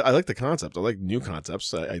 I like the concept. I like new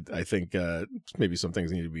concepts. I think maybe some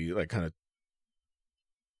things need to be like kind of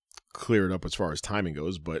cleared up as far as timing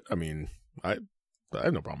goes. But I mean, I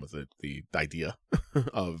have no problem with the idea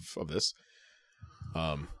of this.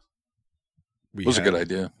 It was a good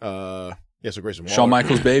idea. So Grayson Waller, Shawn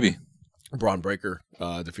Michaels' baby. Braun Breaker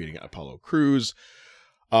defeating Apollo Crews.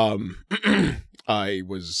 I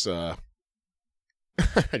was.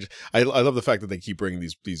 I love the fact that they keep bringing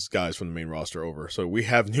these guys from the main roster over. So we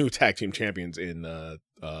have new tag team champions in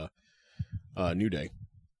New Day.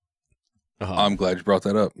 I'm glad you brought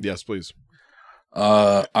that up. Yes, please.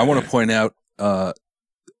 I want to point out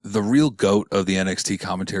the real GOAT of the NXT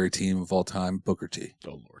commentary team of all time, Booker T.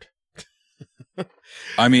 Oh, Lord.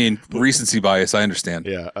 I mean, recency bias, I understand.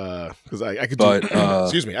 Yeah, because I could but,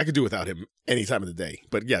 excuse me, I could do without him any time of the day.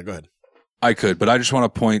 But yeah, go ahead. I could, but I just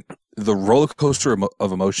want to point the roller coaster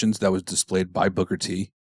of emotions that was displayed by Booker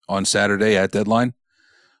T on Saturday at Deadline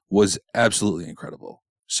was absolutely incredible.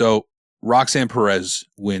 So Roxanne Perez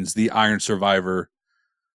wins the Iron Survivor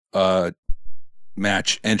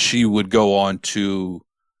match, and she would go on to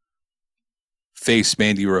face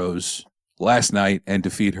Mandy Rose last night and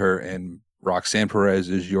defeat her, and Roxanne Perez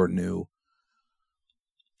is your new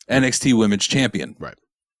NXT Women's Champion. Right.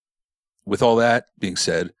 With all that being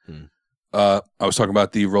said, I was talking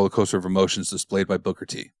about the roller coaster of emotions displayed by Booker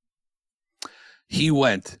T. He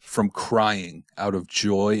went from crying out of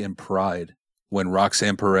joy and pride when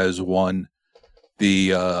Roxanne Perez won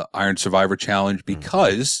the Iron Survivor Challenge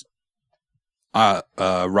because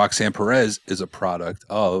Roxanne Perez is a product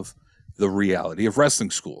of the Reality of Wrestling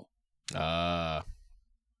School.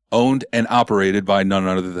 Owned and operated by none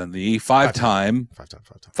other than the five-time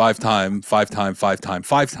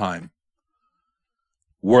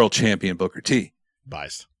world champion Booker T.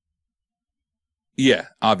 Biased. Yeah,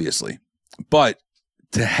 obviously. But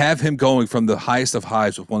to have him going from the highest of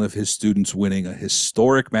highs with one of his students winning a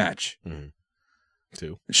historic match,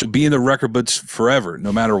 Two. It should be in the record books forever,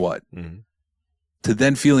 no matter what, to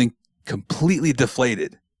then feeling completely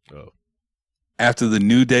deflated after the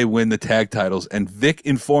New Day win the tag titles, and Vic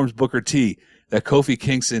informs Booker T that Kofi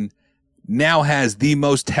Kingston now has the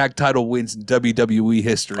most tag title wins in WWE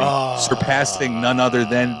history, surpassing none other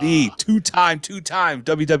than the two-time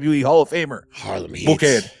WWE Hall of Famer, Harlem Heat.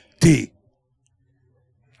 Bookhead T.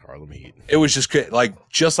 Harlem Heat. It was just great.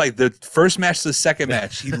 Just like the first match to the second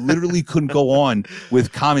match, he literally couldn't go on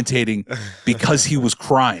with commentating because he was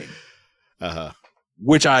crying,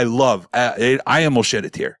 which I love. I almost shed a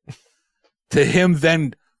tear. To him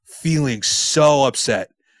then feeling so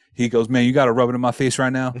upset, he goes, "Man, you got to rub it in my face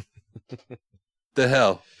right now." The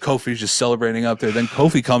hell? Kofi's just celebrating up there. Then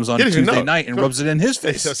Kofi comes on Tuesday night and rubs it in his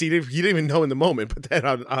face. So he didn't even know in the moment, but then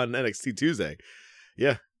on NXT Tuesday.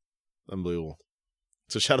 Yeah. Unbelievable.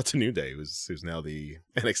 So shout out to New Day, who's now the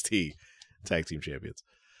NXT tag team champions.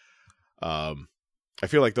 I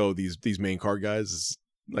feel like though these main card guys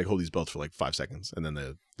like hold these belts for like 5 seconds and then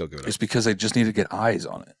they'll give it up. It's because they just need to get eyes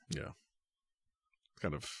on it. Yeah.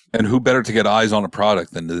 Kind of. And who better to get eyes on a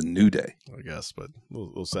product than the New Day? I guess, but a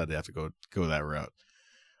little sad to have to go that route.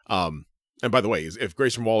 And by the way, if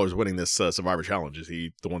Grayson Waller is winning this Survivor Challenge, is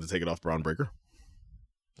he the one to take it off Braun Breaker?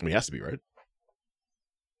 I mean, he has to be, right?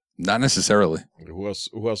 Not necessarily. Who else?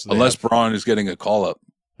 Unless Braun is getting a call up.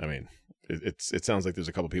 I mean, it sounds like there's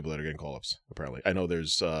a couple people that are getting call ups. Apparently, I know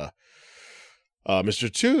there's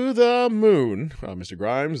Mr. To the Moon, Mr.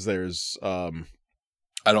 Grimes. There's I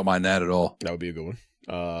don't mind that at all. That would be a good one.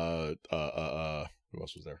 Who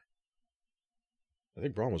else was there? I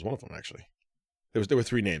think Braun was one of them, actually. There were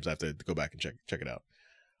 3 names. I have to go back and check it out.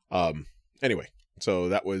 Anyway, so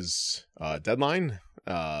that was Deadline.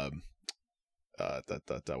 What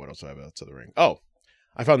else do I have outside the ring? Oh,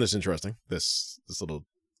 I found this interesting. This little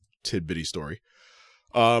tidbitty story.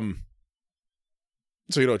 So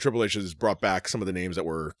Triple H has brought back some of the names that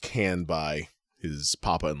were canned by his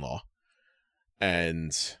papa-in-law.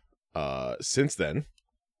 And since then,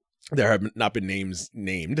 there have not been names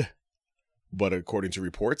named, but according to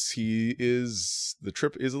reports, the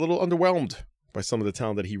Trip is a little underwhelmed by some of the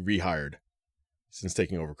talent that he rehired since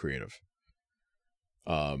taking over creative.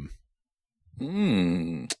 So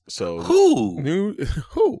who?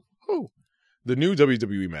 The new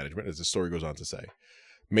WWE management, as the story goes on to say,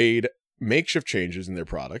 made makeshift changes in their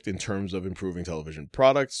product in terms of improving television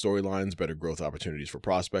product, storylines, better growth opportunities for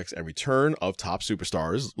prospects, and return of top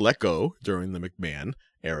superstars let go during the McMahon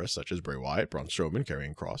era, such as Bray Wyatt, Braun Strowman,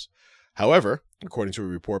 Karrion Kross. However, according to a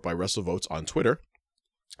report by WrestleVotes on Twitter,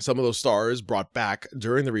 some of those stars brought back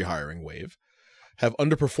during the rehiring wave have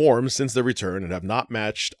underperformed since their return and have not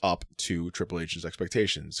matched up to Triple H's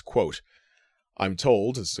expectations. Quote, I'm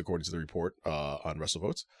told, this is according to the report on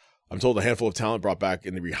WrestleVotes, I'm told a handful of talent brought back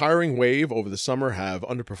in the rehiring wave over the summer have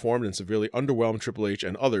underperformed and severely underwhelmed Triple H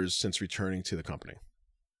and others since returning to the company.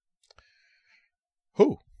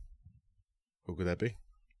 Who? Who could that be?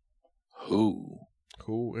 Who?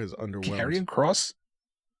 Who is underwhelmed? Karrion Kross?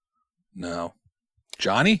 No.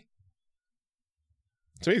 Johnny?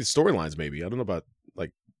 To me, the storylines maybe. I don't know about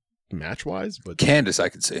like match-wise, but Candace, I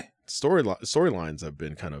could see. Storylines have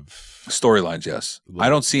been kind of Storylines, yes. I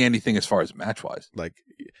don't see anything as far as match-wise. like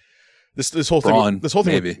this whole Braun, thing. This whole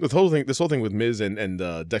thing. maybe. This whole thing with Miz and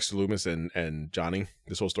Dexter Lumis and Johnny.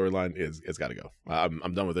 This whole storyline it's got to go.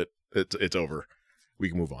 I'm done with it. It's over. We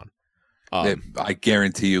can move on. I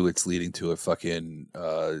guarantee you, it's leading to a fucking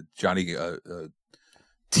Johnny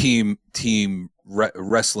team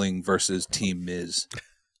wrestling versus Team Miz.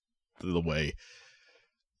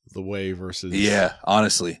 The way versus Yeah,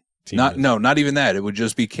 honestly, Team not Miz. no, not even that. It would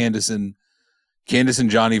just be Candace and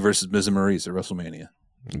Johnny versus Miz and Maurice at WrestleMania.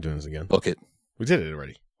 I'm doing this again. Book it. We did it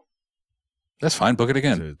already. That's fine. Book it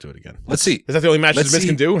again. Do it again. Let's see. Is that the only match Let's Miz see.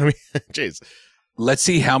 can do? I mean, jeez. Let's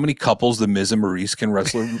see how many couples the Miz and Maurice can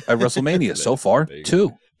wrestle at WrestleMania. So far, There you go.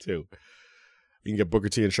 2. 2. You can get Booker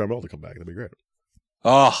T and Sharmell to come back. That'd be great.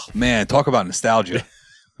 Oh man, talk about nostalgia.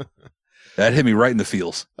 That hit me right in the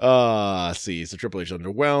feels. Let's see. So Triple H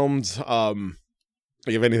underwhelmed.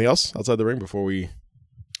 You have anything else outside the ring before we?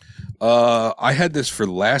 I had this for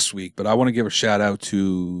last week, but I want to give a shout out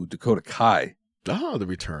to Dakota Kai The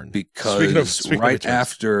return. because Speaking of right returns.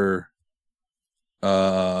 after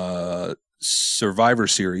Survivor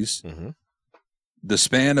Series, Mhm. the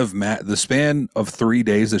span of 3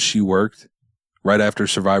 days that she worked right after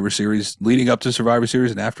Survivor Series, leading up to Survivor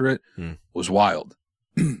Series and after it, was wild.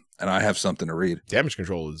 And I have something to read. Damage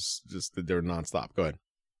Control is just they're nonstop. Go ahead.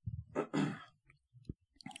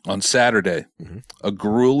 On Saturday, Mhm. a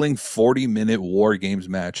grueling 40-minute War Games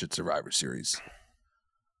match at Survivor Series.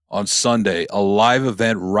 On Sunday, a live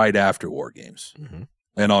event right after War Games. Mhm.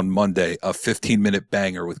 And on Monday, a 15-minute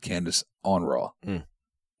banger with Candace on Raw.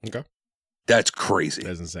 Okay. That's crazy.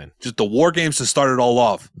 That's insane. Just the War Games to start it all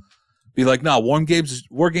off. Be like, nah, War Games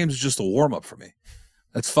is just a warm-up for me.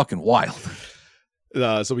 That's fucking wild.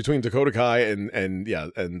 So between Dakota Kai and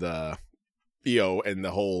Io and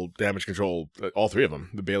the whole Damage Control, all three of them,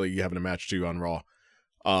 the Bailey having a match too on Raw,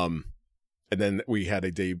 and then we had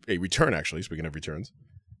a return actually. Speaking of returns,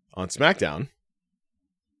 on SmackDown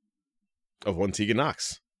of one Tegan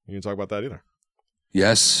Nox. You didn't talk about that either.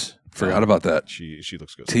 Yes. Forgot about that. She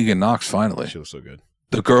looks good. Tegan Nox, finally. She looks so good.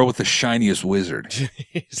 The girl with the shiniest wizard. She's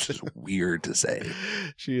It's just weird to say.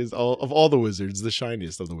 She is of all the wizards, the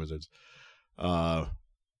shiniest of the wizards. The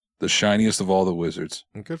shiniest of all the wizards.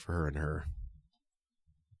 And good for her and her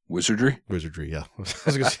Wizardry? wizardry. Yeah, I was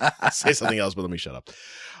going to say something else, but let me shut up.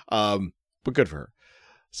 But good for her.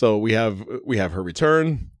 So we have her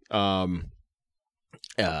return.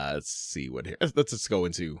 Let's see what here. Let's just go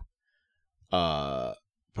into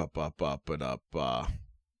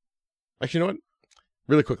actually, you know what?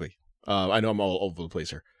 Really quickly. I know I'm all over the place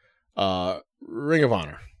here. Ring of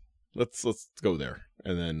Honor. Let's go there,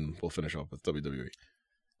 and then we'll finish off with WWE.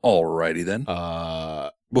 Alrighty then.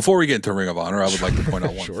 Before we get into Ring of Honor, I would like to point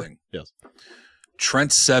out one Sure. thing. Yes.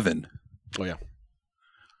 Trent Seven. Oh yeah.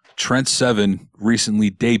 Trent Seven recently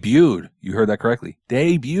debuted. You heard that correctly.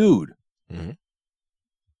 Debuted Mhm.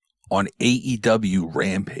 on AEW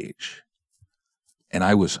Rampage. And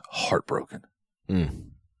I was heartbroken.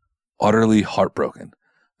 Mm. Utterly heartbroken.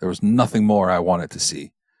 There was nothing more I wanted to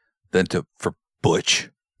see than for Butch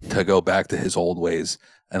to go back to his old ways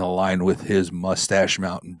and align with his Mustache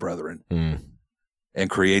Mountain brethren Mm. and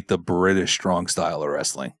create the British strong style of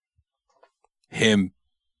wrestling.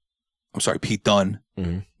 Pete Dunne,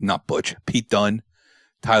 Mhm. not Butch, Pete Dunne,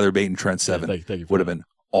 Tyler Bate, and Trent Seven Thank you for would have that. been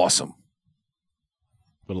awesome.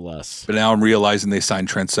 But alas. But now I'm realizing they signed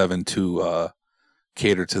Trent Seven to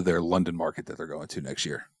cater to their London market that they're going to next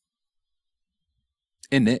year.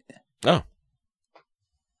 Isn't it? Oh.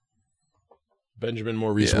 Benjamin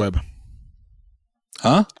Maurice Yeah. Webb.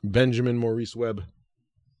 Huh? Benjamin Maurice Webb,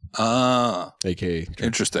 Ah, a.k.a.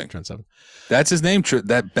 interesting. Trent Seven. That's his name,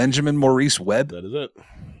 that Benjamin Maurice Webb, That is it.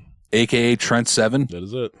 a.k.a. Trent Seven. That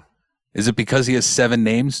is it. Is it because he has 7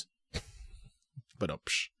 names? But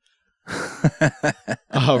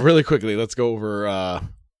really quickly, let's go over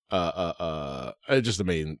just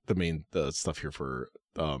the main stuff here for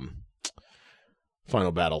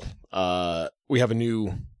Final Battle. We have a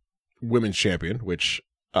new women's champion, which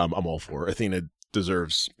I'm all for. Athena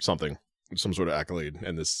deserves something some sort of accolade,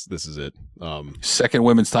 and this is it. Second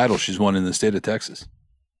women's title she's won in the state of Texas.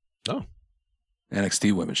 Oh,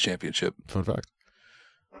 NXT Women's Championship. fun fact.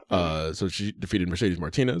 So she defeated Mercedes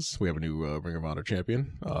Martinez. We have a new Ring of Honor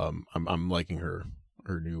champion. I'm liking her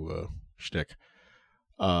new shtick.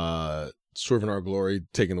 Swerve in Our Glory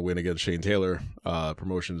taking the win against Shane Taylor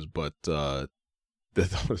Promotions, but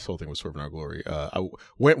this whole thing was Swerve in Our Glory.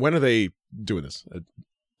 When are they doing this?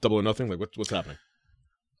 Double or Nothing? Like what's happening?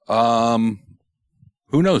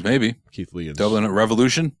 Who knows? Maybe Keith Lee and Double or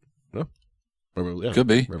Revolution. No, yeah, Could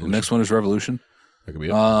be. Revolution. The next one is Revolution. That could be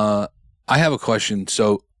it. I have a question.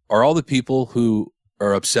 So, are all the people who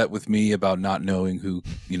are upset with me about not knowing who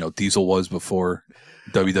Diesel was before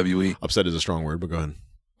WWE? Upset is a strong word, but go ahead.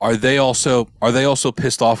 Are they also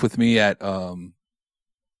pissed off with me at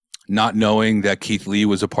not knowing that Keith Lee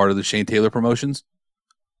was a part of the Shane Taylor Promotions?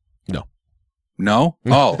 No?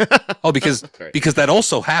 Oh, because that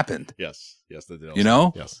also happened. Yes, that did.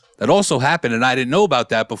 Also, yes, that also happened, and I didn't know about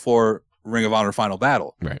that before Ring of Honor Final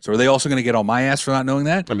Battle. Right. So are they also going to get on my ass for not knowing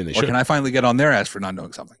that? I mean, they or should. can I finally get on their ass for not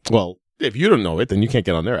knowing something? Well, if you don't know it, then you can't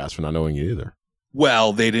get on their ass for not knowing it either.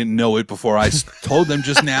 Well, they didn't know it before I told them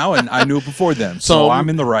just now, and I knew it before them. So I'm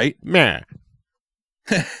in the right. Meh.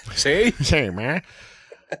 See? Say, meh.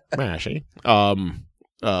 Mashy. We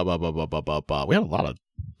had a lot of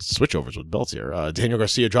switchovers with belts here. Daniel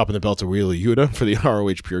Garcia dropping the belt to Wheeler Yuta for the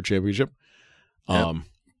ROH Pure Championship.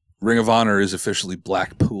 Ring of Honor is officially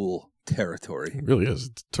Blackpool territory. It really is.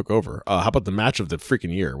 It took over. How about the match of the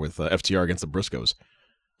freaking year with FTR against the Briscoes?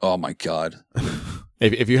 Oh my God!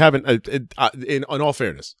 If you haven't, in all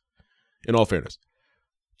fairness,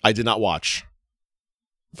 I did not watch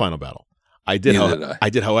Final Battle. I did,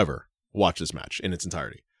 however, watch this match in its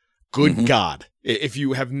entirety. Good God. If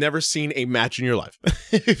you have never seen a match in your life,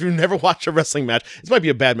 if you've never watched a wrestling match, this might be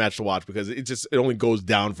a bad match to watch because it only goes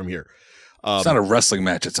down from here. It's not a wrestling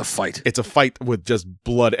match. It's a fight. It's a fight with just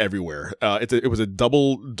blood everywhere. It was a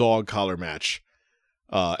double dog collar match.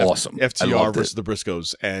 Awesome. FTR versus the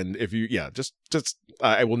Briscoes. And if you,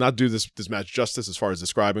 I will not do this match justice as far as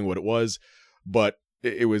describing what it was, but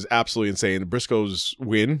it was absolutely insane. The Briscoes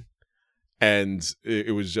win. And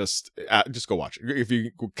it was just go watch it. If you,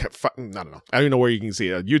 I don't know. I don't even know where you can see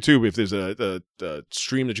it. YouTube, if there's a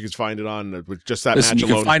stream that you can find it on with just that match alone. You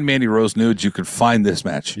can find Mandy Rose nudes. You can find this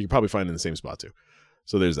match. You can probably find it in the same spot too.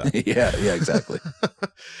 So there's that. yeah, exactly.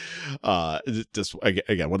 Just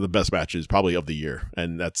again, one of the best matches probably of the year,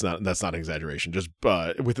 and that's not an exaggeration. Just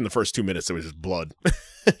within the first 2 minutes, it was just blood,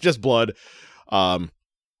 just blood.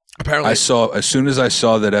 Apparently, as soon as I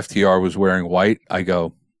saw that FTR was wearing white, I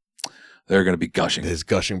go, they're going to be gushing. There's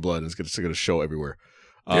gushing blood. It's going to show everywhere.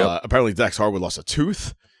 Yep. Apparently, Dax Harwood lost a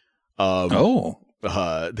tooth. There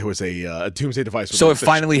was a doomsday device. So it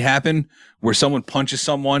finally happened where someone punches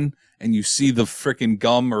someone and you see the freaking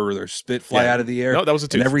gum or their spit fly out of the air. No, that was a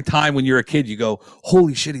tooth. And every time when you're a kid, you go,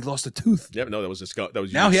 "Holy shit, he lost a tooth!" Yeah, no, that was just that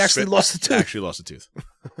was. Now he actually lost a tooth. Actually lost a tooth.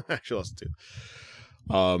 Actually lost a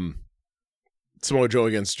tooth. Samoa Joe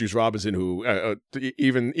against Juice Robinson, who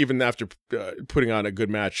even after putting on a good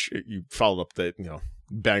match, you followed up that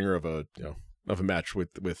banger of a match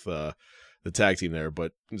with the tag team there,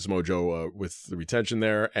 but Samoa Joe with the retention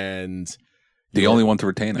there and the only one to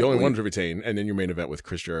retain. The only one to retain, and then your main event with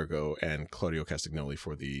Chris Jericho and Claudio Castagnoli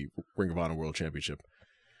for the Ring of Honor World Championship.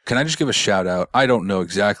 Can I just give a shout out? I don't know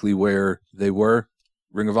exactly where they were,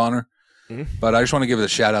 Ring of Honor, but I just want to give a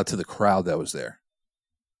shout out to the crowd that was there.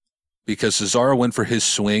 Because Cesaro went for his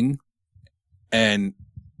swing, and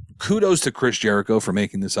kudos to Chris Jericho for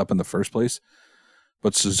making this up in the first place.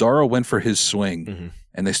 But Cesaro went for his swing,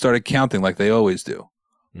 and they started counting like they always do.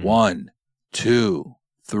 1, 2,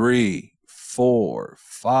 3, 4,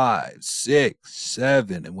 5, 6,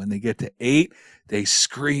 7. And when they get to 8, they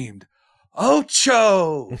screamed,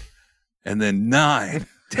 "Ocho!" And then 9,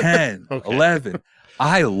 10, 11.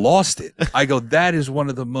 I lost it. I go, that is one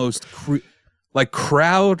of the most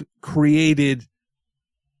crowd created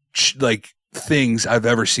things I've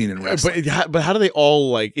ever seen in wrestling. But how do they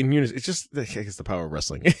all in unison? It's just I guess the power of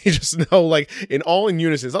wrestling. You just know in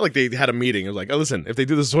unison. It's not like they had a meeting. It was like, oh, listen, if they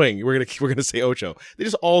do the swing, we're gonna say Ocho. They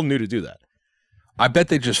just all knew to do that. I bet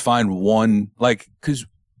they just find one because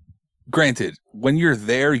granted, when you're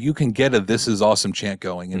there, you can get a "This is awesome" chant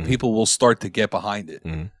going, and people will start to get behind it.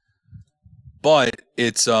 But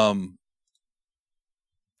it's a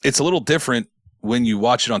little different when you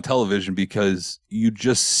watch it on television because you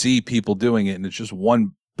just see people doing it and it's just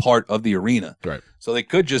one part of the arena. Right. So they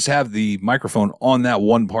could just have the microphone on that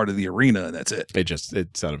one part of the arena and that's it.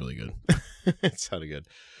 It sounded really good. It sounded good.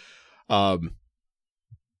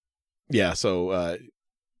 Yeah. So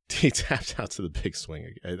he tapped out to the big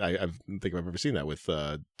swing. I don't think I've ever seen that with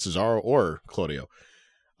Cesaro or Claudio.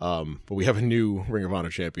 But we have a new Ring of Honor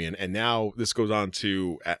champion, and now this goes on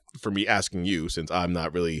to for me asking you, since I'm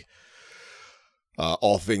not really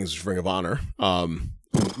all things Ring of Honor.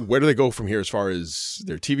 Where do they go from here as far as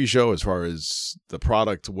their TV show, as far as the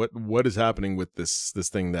product? What is happening with this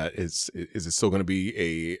thing? That is it still going to be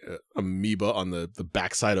a amoeba on the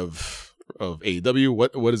backside of AEW?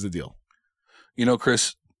 What is the deal?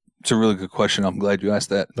 Chris, it's a really good question. I'm glad you asked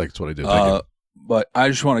that. That's what I did. Thank you. But I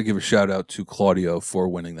just want to give a shout out to Claudio for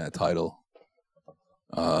winning that title.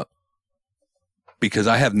 Because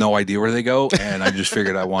I have no idea where they go, and I just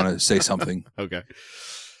figured I want to say something. Okay.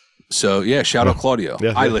 So yeah, shout out Claudio.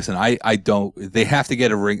 Yeah. Listen. I don't. They have to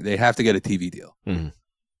get a ring. They have to get a TV deal. Mm-hmm.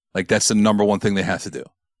 Like that's the number one thing they have to do.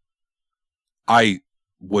 I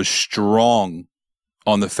was strong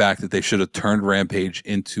on the fact that they should have turned Rampage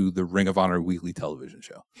into the Ring of Honor weekly television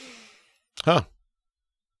show. Huh.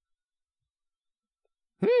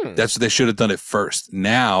 That's what they should have done it first.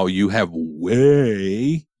 Now you have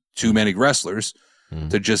way too many wrestlers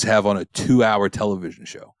to just have on a 2-hour television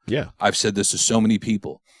show. Yeah. I've said this to so many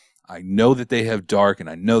people. I know that they have Dark and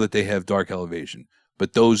I know that they have Dark Elevation,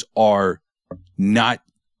 but those are not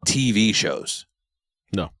TV shows.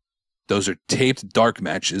 No. Those are taped dark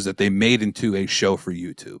matches that they made into a show for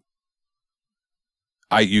YouTube.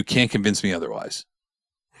 You can't convince me otherwise.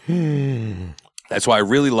 That's why I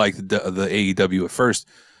really liked the AEW at first,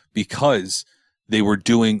 because they were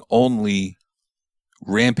doing only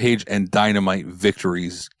Rampage and Dynamite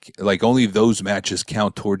victories. Like only those matches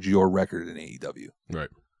count towards your record in AEW. Right.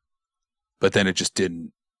 But then it just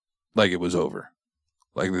didn't. Like it was over.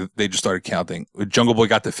 Like they just started counting. Jungle Boy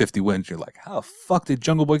got to 50 wins. You're like, how the fuck did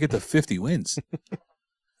Jungle Boy get to 50 wins?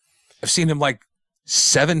 I've seen him like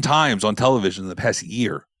 7 times on television in the past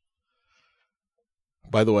year.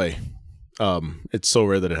 By the way, it's so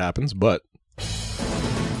rare that it happens, but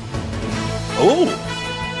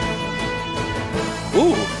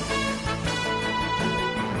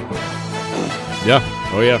yeah.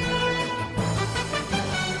 Oh yeah.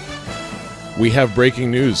 We have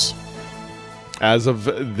breaking news. As of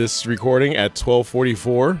this recording at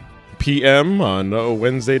 12:44 p.m. on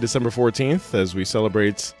Wednesday, December 14th, as we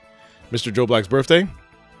celebrate Mr. Joe Black's birthday,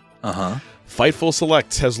 Fightful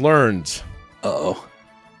Select has learned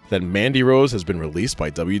that Mandy Rose has been released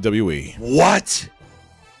by WWE. What?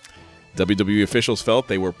 WWE officials felt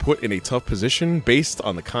they were put in a tough position based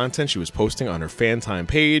on the content she was posting on her fan time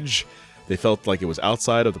page. They felt like it was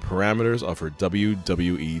outside of the parameters of her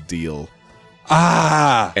WWE deal.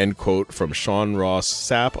 End quote from Sean Ross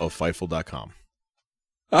Sapp of Fightful.com.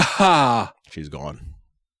 She's gone.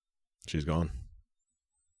 She's gone.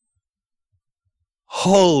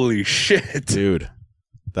 Holy shit. Dude.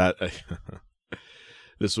 That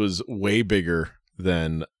this was way bigger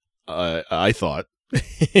than I thought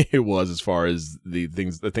it was, as far as the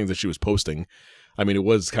things that she was posting. I mean, it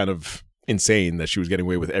was kind of insane that she was getting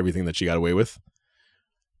away with everything that she got away with.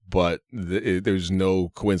 But there's no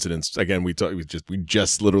coincidence. Again, we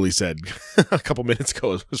just literally said a couple minutes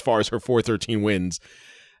ago as far as her 413 wins,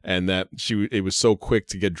 and that it was so quick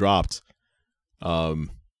to get dropped.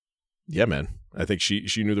 Yeah, man. I think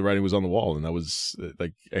she knew the writing was on the wall, and that was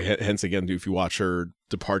like, hence again, if you watch her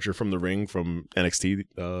departure from the ring from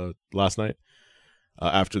NXT last night,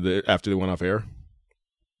 after they went off air,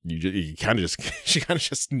 you kind of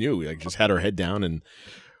just knew, like, just had her head down and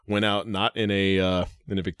went out not in a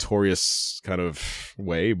victorious kind of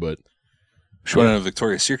way, but she went in a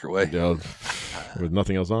Victoria's Secret way, with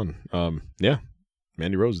nothing else on. Yeah,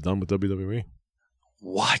 Mandy Rose is done with WWE.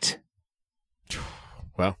 What?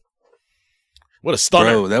 Wow. What a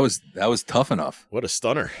stunner. Bro, that was Tough Enough. What a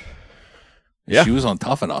stunner. Yeah. She was on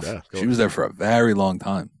Tough Enough. Yeah, she was there for a very long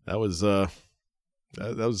time. That was that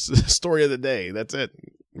was the story of the day. That's it.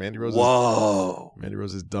 Mandy Rose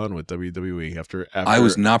is done with WWE after I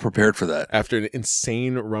was not prepared for that. After an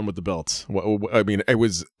insane run with the belt. I mean, it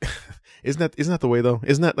was isn't that the way though?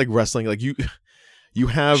 Isn't that like wrestling? Like you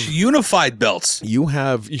have unified belts. You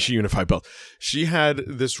have unified belt. She had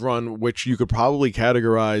this run which you could probably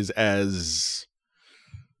categorize as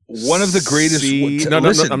one of the greatest.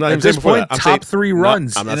 I'm not even saying before that. I'm top saying, 3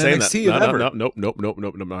 runs. I'm not in saying NXT that. ever. Nope.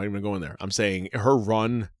 I'm not even going there. I'm saying her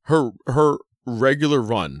run, her regular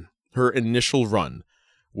run, her initial run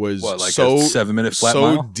was like so a 7-minute flat so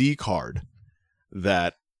mile? D-card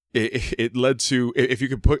that it led to, if you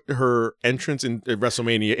could put her entrance in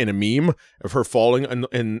WrestleMania in a meme of her falling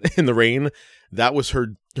in the rain, that was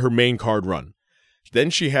her main card run. Then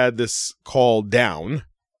she had this call down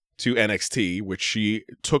to NXT, which she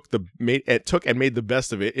took and made the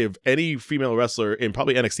best of it of any female wrestler in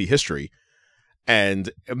probably NXT history,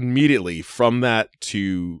 and immediately from that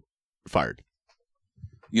to fired.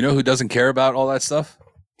 You know who doesn't care about all that stuff?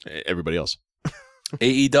 Everybody else.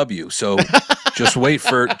 AEW. So just wait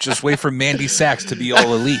for Mandy Sachs to be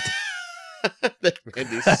all elite.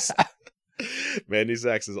 Mandy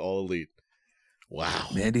Sachs is all elite. Wow.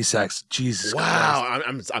 Mandy Sachs. Jesus. Wow.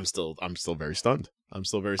 I'm still very stunned. I'm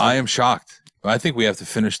still very stunned. I am shocked. I think we have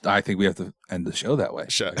to end the show that way.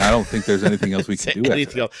 I don't think there's anything else we can do. After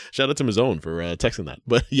that. Shout out to Mazone for texting that.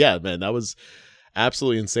 But yeah, man, that was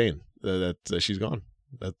absolutely insane that she's gone.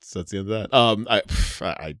 That's the end of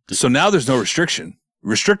that. So now there's no restriction.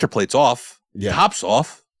 Restrictor plate's off. Yeah. Top's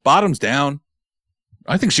off. Bottom's down.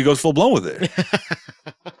 I think she goes full blown with it.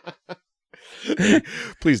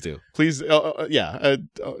 Please do. Please. Whatever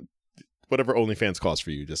OnlyFans costs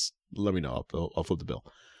for you, just let me know. I'll flip the bill.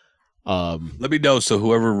 Let me know so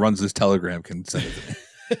whoever runs this Telegram can send it to me.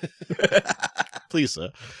 Please, sir.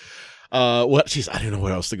 What? Jeez, I don't know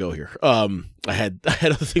where else to go here. I had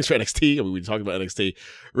other things for NXT. I mean, we talked about NXT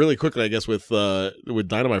really quickly. I guess with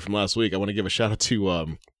Dynamite from last week, I want to give a shout out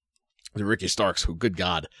to the Ricky Starks, who, good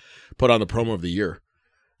God, put on the promo of the year.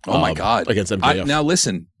 Oh my God, against MJF. Now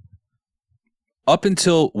listen. Up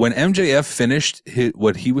until when MJF finished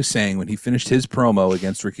what he was saying, when he finished his promo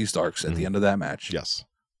against Ricky Starks at the end of that match, yes,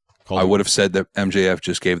 I would have said that MJF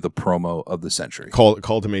just gave the promo of the century.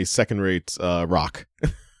 Called him a second-rate rock.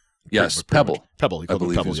 Yes, Pebble. Pebble. He called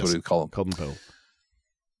him Pebble. Is what he'd call him. Called him Pebble.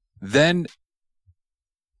 Then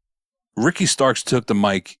Ricky Starks took the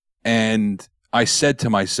mic, and I said to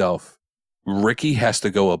myself, Ricky has to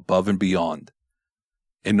go above and beyond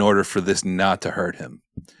in order for this not to hurt him.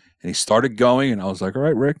 And he started going, and I was like, all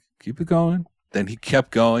right, Rick, keep it going. Then he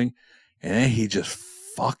kept going, and then he just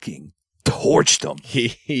fucking torched him.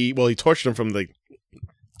 He torched him from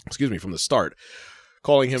the start,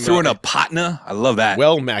 calling him threw in a Patna. I love that.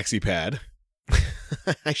 Well, Maxi Pad.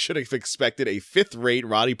 I should have expected a fifth-rate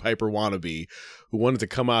Roddy Piper wannabe who wanted to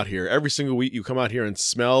come out here every single week. You come out here and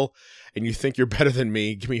smell, and you think you're better than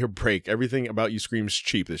me. Give me your break. Everything about you screams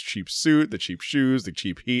cheap. This cheap suit, the cheap shoes, the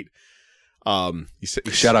cheap heat.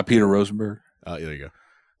 Shout out Peter Rosenberg. There you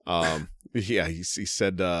go. He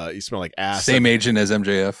said you smell like ass. Same agent as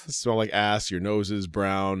MJF. You smell like ass. Your nose is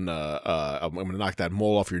brown. I'm gonna knock that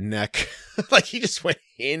mole off your neck. Like, he just went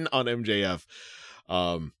in on MJF.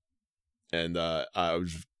 And I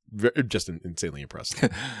was just insanely impressed.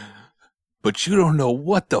 But you don't know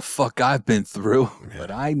what the fuck I've been through. Yeah. But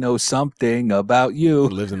I know something about you. I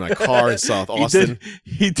lived in my car in South Austin.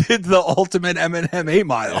 He did the ultimate Eminem 8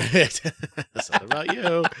 Mile. Something about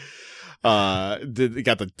you.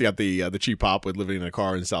 Got the cheap pop with living in a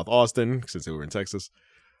car in South Austin since they were in Texas.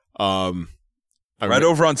 Right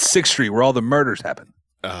over on 6th Street where all the murders happen.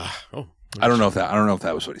 I don't know if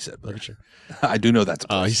that was what he said, but I do know that's.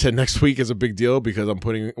 He said next week is a big deal because I'm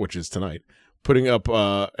which is tonight, putting up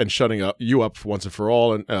and shutting you up once and for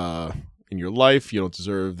all in your life. You don't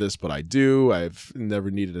deserve this, but I do. I've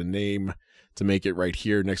never needed a name to make it right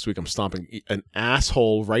here. Next week I'm stomping an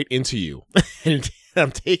asshole right into you, and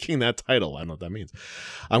I'm taking that title. I don't know what that means.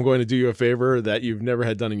 I'm going to do you a favor that you've never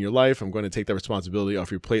had done in your life. I'm going to take that responsibility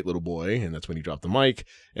off your plate, little boy. And that's when he dropped the mic.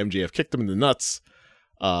 MJF kicked him in the nuts.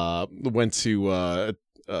 Went to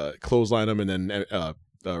clothesline him, and then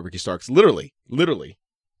Ricky Starks literally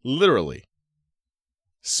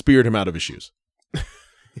speared him out of his shoes.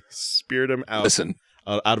 Speared him out. Listen,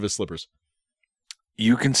 out of his slippers.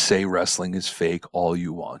 You can say wrestling is fake all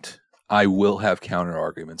you want. I will have counter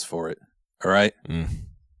arguments for it. All right?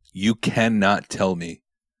 You cannot tell me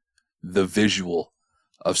the visual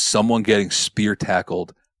of someone getting spear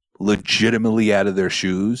tackled legitimately out of their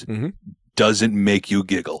shoes doesn't make you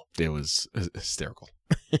giggle. It was hysterical.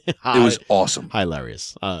 It was awesome.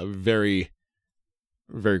 Hilarious. Very,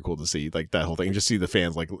 very cool to see, like, that whole thing. And just see the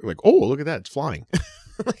fans like, oh, look at that. It's flying.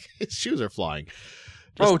 Like, his shoes are flying.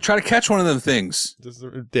 Bro, try to catch one of them things.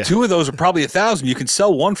 Yeah. 2 of those are probably $1,000. You can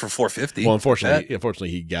sell one for $450. Well, unfortunately,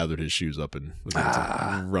 he gathered his shoes up and was able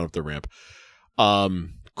to run up the ramp.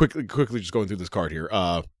 Quickly, just going through this card here.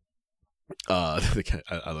 I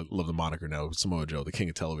love the moniker now, Samoa Joe, the king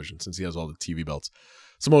of television, since he has all the TV belts.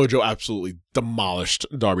 Samoa Joe absolutely demolished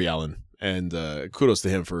Darby Allin, and kudos to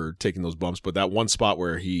him for taking those bumps. But that one spot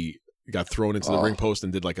where he got thrown into the ring post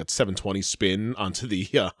and did like a 720 spin onto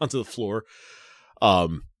the floor.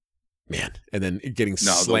 Man, and then getting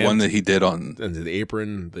slammed. The one that he did into the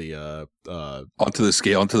apron, onto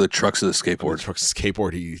the trucks of the skateboard.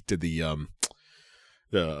 Skateboard. He did the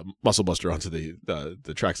muscle buster onto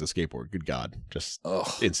the tracks of the skateboard. Good God, just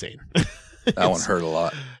insane. That one hurt a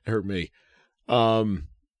lot. It hurt me. What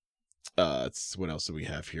else do we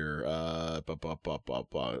have here?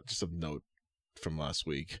 Just a note from last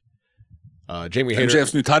week. Jamie Hayter.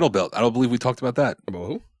 MJF's new title belt. I don't believe we talked about that. About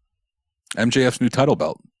who? MJF's new title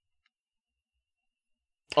belt.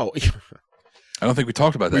 Oh, I don't think we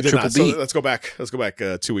talked about that. we did Triple not. B. So let's go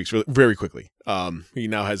back 2 weeks very quickly. He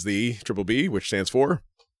now has the Triple B, which stands for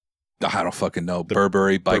I don't fucking know.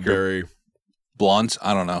 Burberry biker. Burberry Blondes.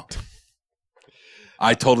 I don't know.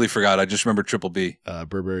 I totally forgot. I just remember Triple B.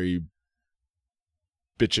 Burberry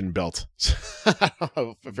bitchin' belt.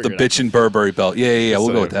 The bitchin' Burberry belt. Yeah. We'll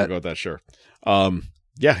go with that. We'll go with that, sure.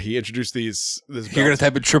 Yeah, he introduced this You're belt. going to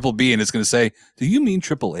type in Triple B and it's going to say, do you mean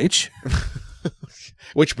Triple H?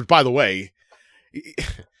 Which, by the way,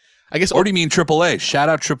 I guess... Or do you mean Triple A? Shout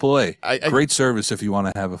out Triple A. Great service if you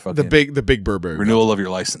want to have a fucking... The big Burberry renewal belt. of your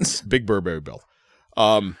license. Big Burberry belt.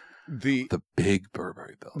 The big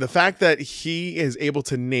Burberry belt. The fact that he is able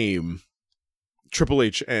to name Triple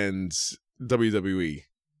H and WWE...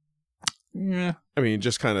 Yeah. I mean,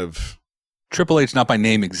 just kind of... Triple H, not by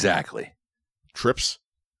name exactly. Trips?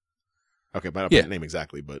 Okay, but not Yeah. by name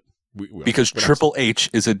exactly, but... Because Triple H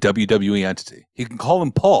is a WWE entity. You can call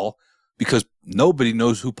him Paul because nobody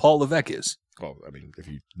knows who Paul Levesque is. Well, I mean, if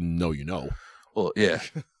you know, you know. Well, yeah.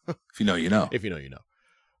 If you know, you know. If you know, you know.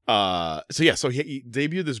 So he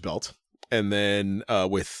debuted this belt, and then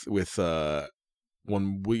with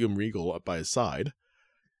one William Regal up by his side.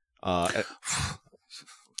 And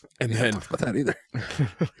then talk about that either.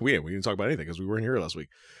 we didn't talk about anything because we weren't here last week.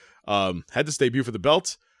 Had this debut for the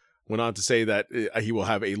belt. Went on to say that he will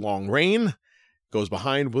have a long reign, goes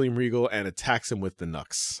behind William Regal and attacks him with the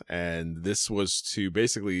Nux. And this was to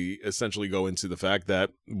basically essentially go into the fact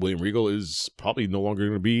that William Regal is probably no longer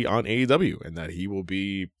going to be on AEW and that he will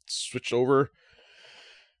be switched over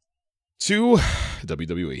to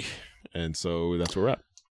WWE. And so that's where we're at.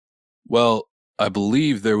 Well, I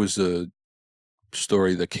believe there was a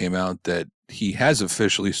story that came out that he has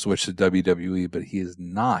officially switched to WWE, but he is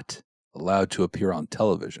not allowed to appear on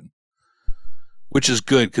television, which is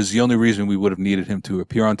good because the only reason we would have needed him to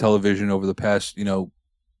appear on television over the past,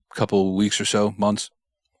 couple of weeks or so, months,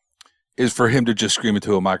 is for him to just scream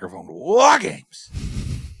into a microphone, "War Games."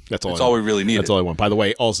 That's all we really needed. That's all I want. By the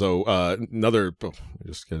way, also another.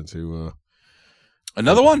 Just get into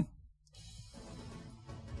another one.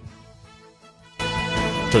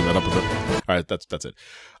 Turn that up a bit. All right, that's it.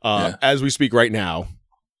 Yeah. As we speak right now,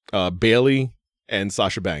 Bailey and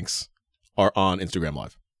Sasha Banks are on Instagram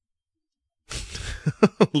Live.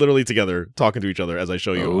 Literally together, talking to each other as I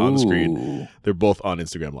show you on the screen. They're both on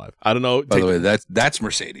Instagram Live. I don't know. By the way, that's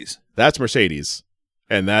Mercedes. That's Mercedes.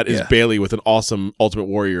 And that is Bailey with an awesome Ultimate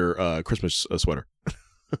Warrior Christmas sweater.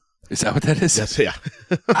 Is that what that is? That's, yeah.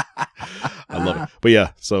 I love it. But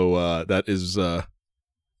yeah, so that is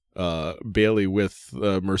Bailey with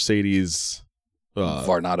Mercedes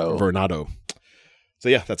Varnado. So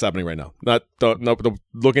yeah, that's happening right now. Don't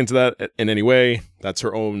look into that in any way. That's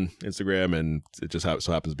her own Instagram, and it just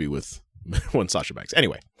so happens to be with one Sasha Banks.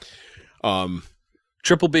 Anyway,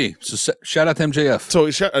 Triple B. So shout out to MJF. So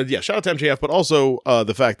shout out to MJF, but also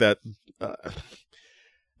the fact that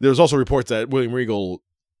there's also reports that William Regal,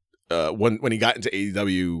 when he got into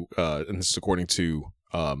AEW, and this is according to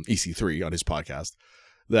EC3 on his podcast,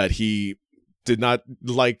 that he did not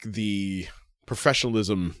like the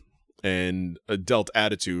professionalism and adult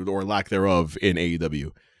attitude or lack thereof in AEW,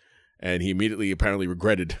 and he immediately apparently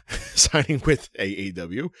regretted signing with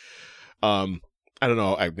AEW. I don't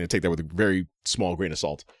know. I'm going to take that with a very small grain of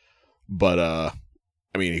salt, but I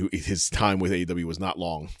mean, his time with AEW was not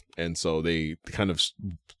long, and so they kind of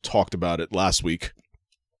talked about it last week.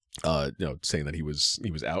 Saying that he was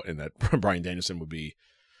out and that Bryan Danielson would be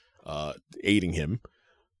aiding him.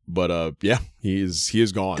 But yeah, he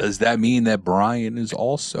is gone. Does that mean that Bryan is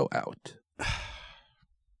also out?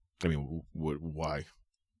 I mean, why?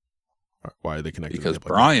 Why are they connected? Because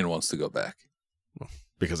Bryan wants to go back.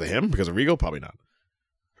 Because of him? Because of Regal? Probably not.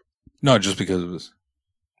 No, just because it was.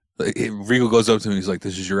 Regal goes up to him. He's like,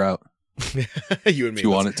 "This is your out. You and me. If you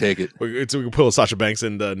want it, take it." So we can pull Sasha Banks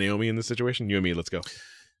and Naomi in this situation. You and me. Let's go.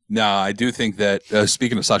 No, I do think that.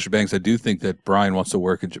 Speaking of Sasha Banks, I do think that Bryan wants to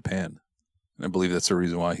work in Japan. I believe that's the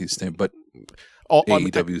reason why he's staying, but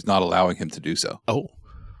AEW is not allowing him to do so. Oh,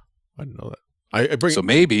 I didn't know that. So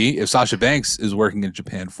maybe if Sasha Banks is working in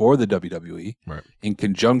Japan for the WWE, right, in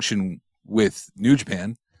conjunction with New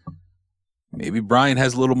Japan, maybe Bryan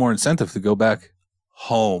has a little more incentive to go back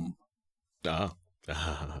home. The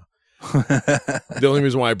only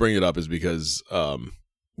reason why I bring it up is because the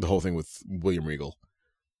whole thing with William Regal.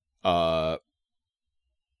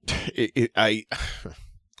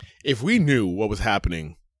 If we knew what was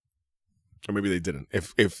happening, or maybe they didn't.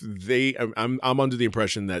 If they, I'm under the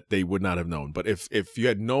impression that they would not have known. But if you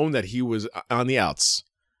had known that he was on the outs,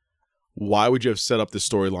 why would you have set up this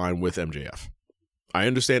storyline with MJF? I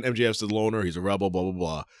understand MJF's the loner, he's a rebel, blah blah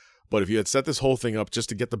blah. But if you had set this whole thing up just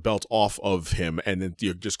to get the belt off of him, and then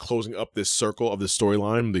you're just closing up this circle of this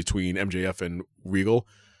storyline between MJF and Regal,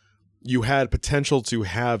 you had potential to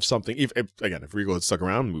have something. If Regal had stuck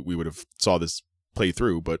around, we would have saw this play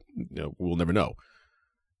through. But we'll never know.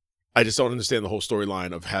 I just don't understand the whole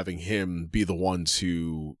storyline of having him be the one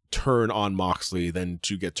to turn on Moxley, then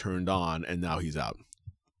to get turned on, and now he's out.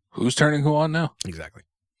 Who's turning who on now? Exactly.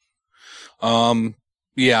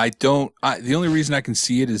 Yeah, I don't. The only reason I can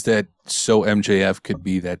see it is that so MJF could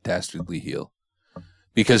be that dastardly heel,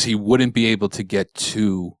 because he wouldn't be able to get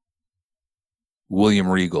to William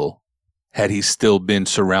Regal had he still been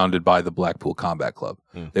surrounded by the Blackpool Combat Club.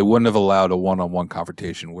 They wouldn't have allowed a one-on-one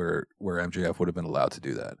confrontation where MJF would have been allowed to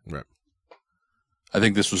do that. Right. I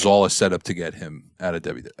think this was all a setup to get him out of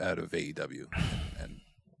AEW and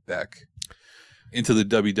back into the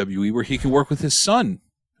WWE, where he can work with his son,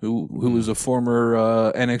 who was a former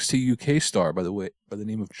NXT UK star, by the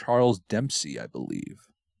name of Charles Dempsey, I believe.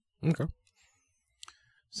 Okay.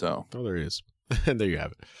 So, there he is, and there you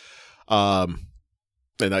have it.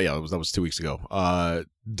 And that was 2 weeks ago.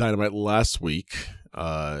 Dynamite last week.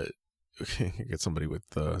 Get somebody with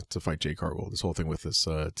to fight Jay Cargill. This whole thing with this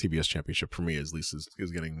TBS championship for me, at least,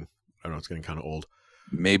 is getting, I don't know, it's getting kind of old.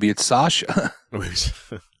 Maybe it's Sasha. Maybe it's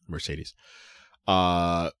Mercedes.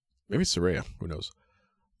 Maybe it's Saraya. Who knows?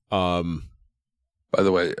 By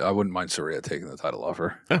the way, I wouldn't mind Saraya taking the title off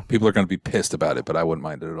her. Yeah. People are going to be pissed about it, but I wouldn't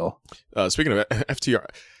mind it at all. Speaking of FTR,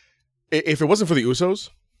 if it wasn't for the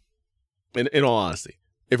Usos, in all honesty,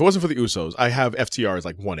 if it wasn't for the Usos, I have FTR as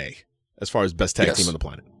like 1A as far as best tag team on the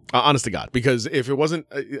planet. Honest to God, because if it wasn't,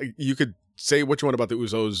 you could say what you want about the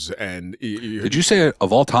Usos, and did you say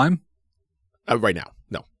of all time? Right now,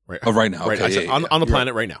 no. Right. Oh, right now. Okay. Right. On the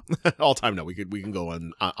planet right now. All time, no. We can go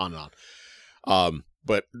on and on.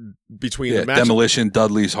 But between the match, Demolition,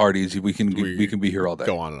 Dudley's, Hardys, we can be here all day.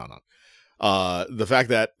 Go on and on. The fact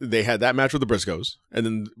that they had that match with the Briscoes, and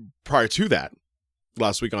then prior to that,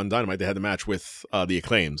 last week on Dynamite, they had the match with the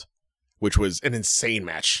Acclaimed, which was an insane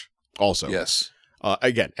match. Also, yes.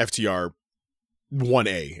 Again, FTR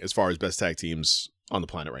 1A as far as best tag teams on the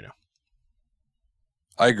planet right now.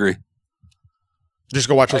 I agree. Just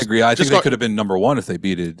go watch. I agree. I think they could have been number one if they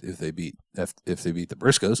beat the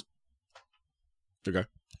Briscoes. Okay.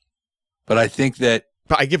 But I think that.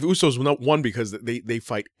 But I give Usos one because they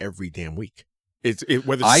fight every damn week.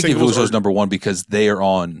 Whether I give Usos number one because they are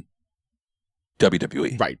on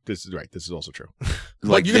WWE. Right. This is also true.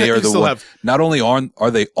 Like they are the one. Not only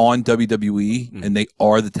are they on WWE and they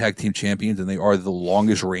are the tag team champions and they are the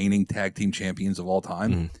longest reigning tag team champions of all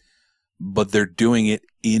time, but they're doing it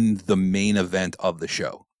in the main event of the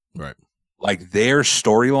show. Right. Like their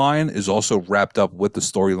storyline is also wrapped up with the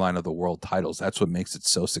storyline of the world titles. That's what makes it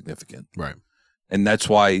so significant. Right. And that's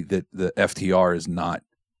why the FTR is not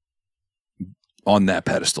on that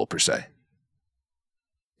pedestal per se.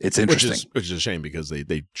 It's interesting. Which is a shame because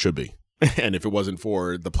they should be. And if it wasn't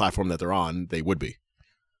for the platform that they're on, they would be.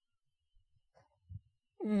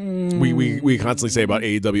 We constantly say about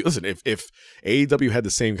AEW. Listen, if AEW had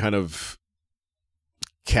the same kind of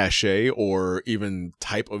cachet or even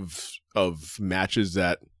type of matches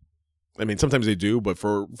that, I mean, sometimes they do, but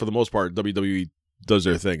for the most part, WWE does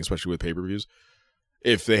their thing, especially with pay-per-views.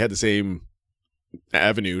 If they had the same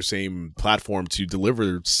avenue, same platform to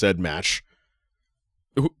deliver said match,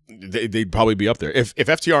 they'd probably be up there. If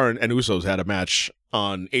FTR and Usos had a match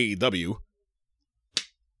on AEW,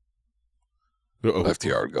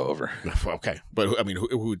 FTR would go over. Okay, but I mean,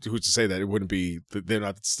 who's to say that it wouldn't be? They're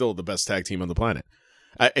not still the best tag team on the planet.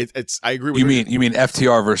 I agree with you. Mean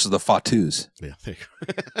FTR versus the Fatus? Yeah,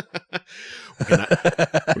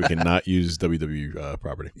 we cannot use WWE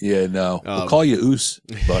property. Yeah, no, we'll call you Us,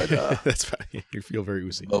 but that's fine. You feel very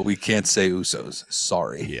Usy. But we can't say Usos.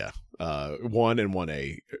 Sorry. Yeah. 1 and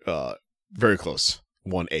 1A, very close.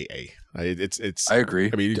 1AA. It's. I agree.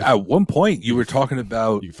 I mean, at one point you were talking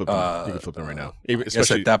about. You can flip them right now.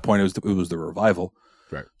 Especially at that point, it was the Revival,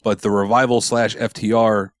 right? But the Revival /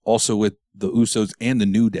 FTR also with the Usos and the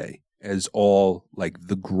New Day as all like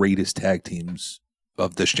the greatest tag teams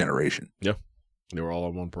of this generation. Yeah, they were all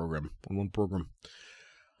on one program.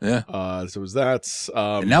 Yeah. So it was that.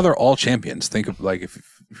 And now they're all champions. Think of like if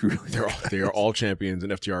you really they are all champions,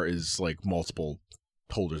 and FTR is like multiple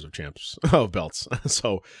holders of champs of belts.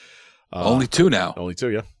 So only 2 now. Only 2,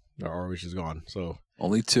 yeah. ROH is gone. So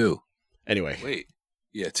only 2. Anyway, wait,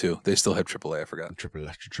 Yeah, too. They still have AAA. I forgot. Triple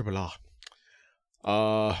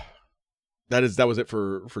A. That was it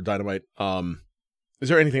for Dynamite. Is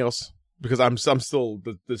there anything else? Because I'm still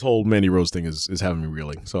this whole Mandy Rose thing is having me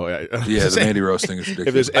reeling. So Yeah, the Mandy Rose thing is ridiculous.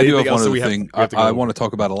 If there's I do anything have else one that other we thing. have to go I over. want to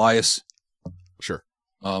talk about Elias. Sure.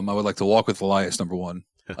 I would like to walk with Elias, number one.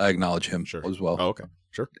 I acknowledge him Sure. as well. Oh, okay.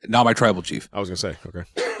 Sure. Not my tribal chief. I was gonna say okay.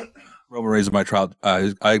 Roman Reigns is my tribal.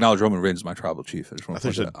 I acknowledge Roman Reigns is my tribal chief. I just want to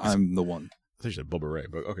thought you point that I'm the one. I think you said Bubba Ray,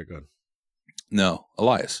 but okay, good. No,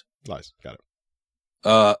 Elias. Lies. Got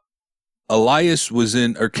it. Elias was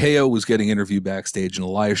KO was getting interviewed backstage, and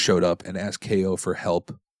Elias showed up and asked KO for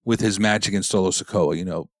help with his match against Solo Sikoa. You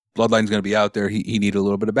know, Bloodline's going to be out there. He needed a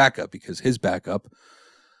little bit of backup because his backup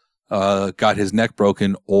got his neck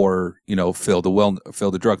broken or, you know, failed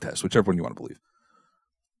the drug test, whichever one you want to believe.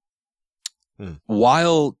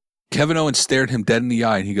 While Kevin Owens stared him dead in the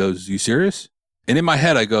eye, and he goes, "You serious?" And in my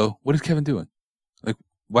head, I go, "What is Kevin doing? Like,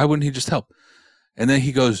 why wouldn't he just help?" And then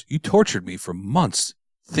he goes, "You tortured me for months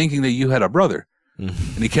thinking that you had a brother."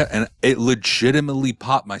 And it legitimately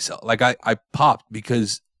popped myself. Like I popped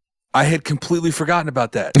because I had completely forgotten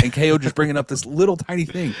about that. And KO just bringing up this little tiny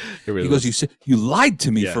thing. He goes, "You lied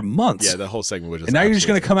to me for months." Yeah, the whole segment was just. And now you're just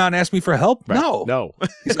going to come out and ask me for help? Right. No.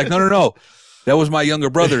 He's like, no. That was my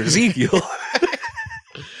younger brother, Ezekiel.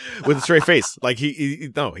 With a straight face, like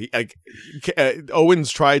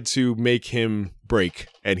Owens tried to make him break,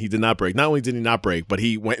 and he did not break. Not only did he not break, but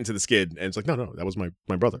he went into the skid, and it's like, no, that was my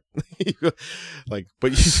brother. Like,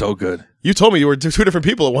 but so good. You told me you were two different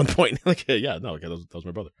people at one point. Like, yeah, no, okay, that was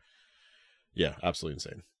my brother. Yeah, absolutely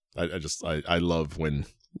insane. I love when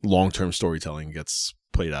long-term storytelling gets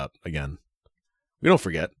played out again. We don't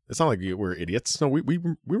forget. It's not like we're idiots. No, we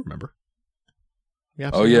remember.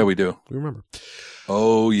 Oh yeah, we do. We remember.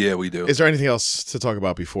 Oh yeah, we do. Is there anything else to talk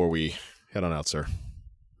about before we head on out, sir?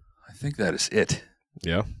 I think that is it.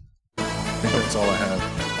 Yeah. I think that's all I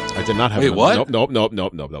have. I did not have. Wait, what? Nope.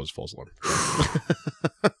 That was false alarm.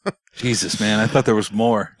 Jesus, man, I thought there was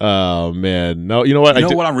more. Oh man, no. You know what? You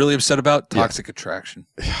know what I'm really upset about? Toxic Attraction.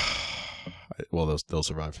 Well, they'll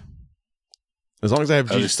survive. As long as I have.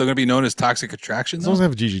 Are they still going to be known as Toxic Attraction? As long as I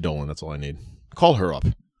have Gigi Dolan, that's all I need. Call her up.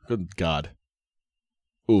 Good God.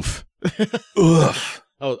 Oof. Oof.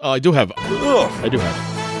 Oh, I do have. Oof. I do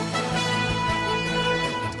have.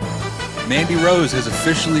 Mandy Rose has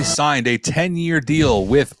officially signed a 10-year deal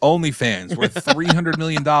with OnlyFans worth $300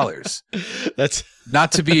 million. That's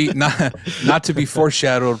not to be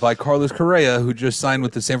foreshadowed by Carlos Correa, who just signed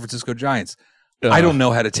with the San Francisco Giants. I don't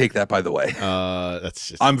know how to take that, by the way.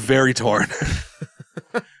 I'm very torn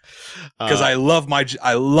because I love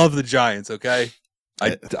the Giants. Okay.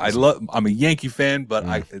 I'm a Yankee fan,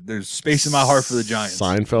 but there's space in my heart for the Giants.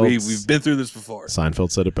 Seinfeld. We've been through this before.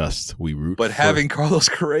 Seinfeld said it best. We root. But having Carlos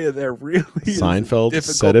Correa there really Seinfeld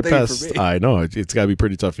said it best. I know it's got to be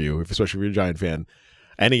pretty tough for you, especially if you're a Giant fan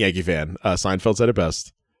and a Yankee fan. Seinfeld said it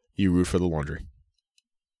best. You root for the laundry,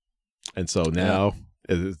 and so now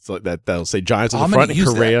it's like that'll say Giants on the front and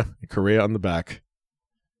Correa on the back.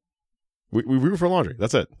 We root for laundry.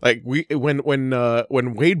 That's it. Like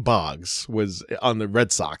when Wade Boggs was on the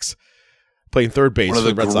Red Sox playing third base, one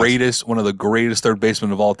of the greatest third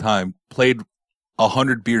basemen of all time, played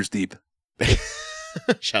 100 beers deep.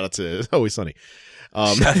 Shout out to Always Sunny.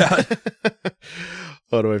 Shout out.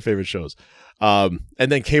 One of my favorite shows. And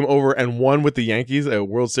then came over and won with the Yankees at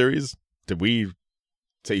World Series. Did we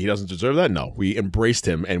say he doesn't deserve that? No, we embraced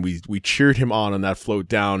him and we cheered him on that float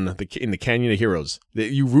down in the Canyon of Heroes.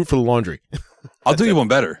 You root for the laundry. I'll do you one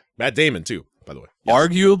better. Matt Damon too, by the way. Yes.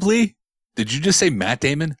 Arguably, did you just say Matt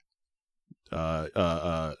Damon?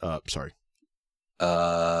 Sorry.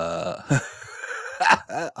 I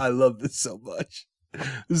love this so much.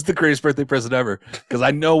 This is the greatest birthday present ever because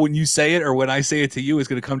I know when you say it or when I say it to you, it's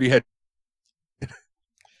going to come to your head.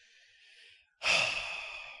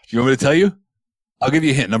 You want me to tell you? I'll give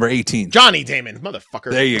you a hint. Number 18. Johnny Damon,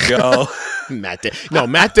 motherfucker. There you go.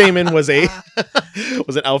 Matt Damon was an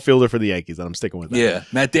outfielder for the Yankees, and I'm sticking with that. Yeah,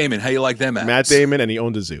 Matt Damon. How you like them? Matt Damon, and he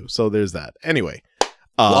owned a zoo. So there's that. Anyway,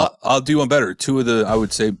 well, I'll do one better. Two of I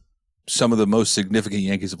would say, some of the most significant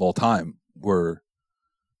Yankees of all time were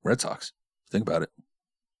Red Sox. Think about it.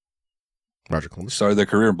 Roger Clemens started their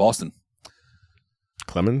career in Boston.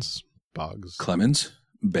 Clemens, Boggs, Clemens,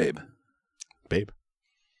 Babe.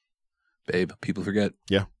 People forget.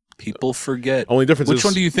 Yeah. People forget. Only difference Which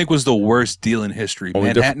one do you think was the worst deal in history?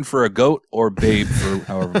 Manhattan for a goat or Babe for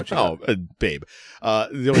however much? Babe.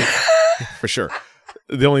 The only, for sure.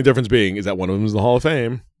 The only difference being is that one of them is the Hall of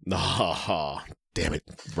Fame. Oh, damn it,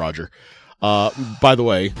 Roger. By the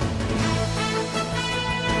way.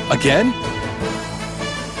 Again?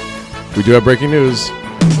 We do have breaking news.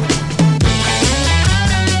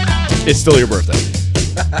 It's still your birthday.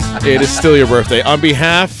 It is still your birthday. On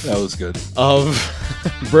behalf That was good. of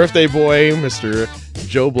birthday boy, Mr.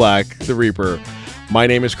 Joe Black, the Reaper, my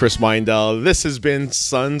name is Chris Mindell. This has been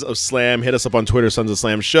Sons of Slam. Hit us up on Twitter, Sons of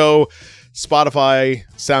Slam Show, Spotify,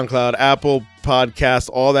 SoundCloud, Apple Podcast,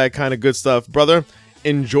 all that kind of good stuff. Brother,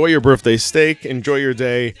 enjoy your birthday steak. Enjoy your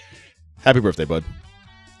day. Happy birthday, bud.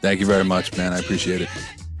 Thank you very much, man. I appreciate it.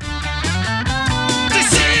 They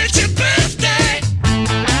say it's your birthday.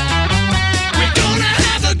 We're gonna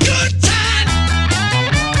have a good time.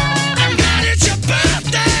 I'm glad it's your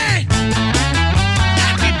birthday.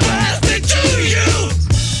 Happy birthday to you.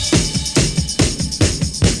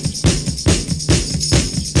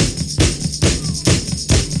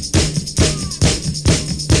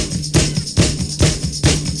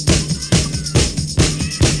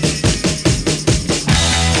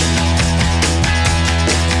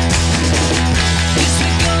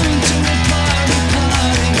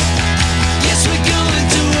 Yes, we're going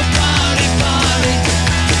to a party, party.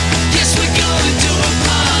 Yes, we're going to a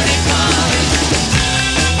party, party.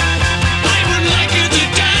 I would like you to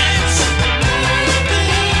dance.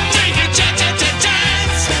 Take a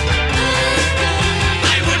cha-cha-cha-dance.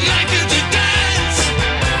 I would like you to dance.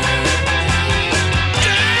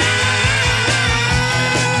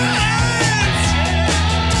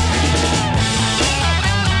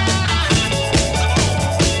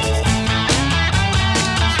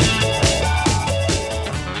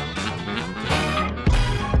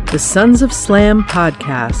 The Sons of Slam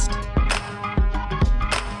podcast.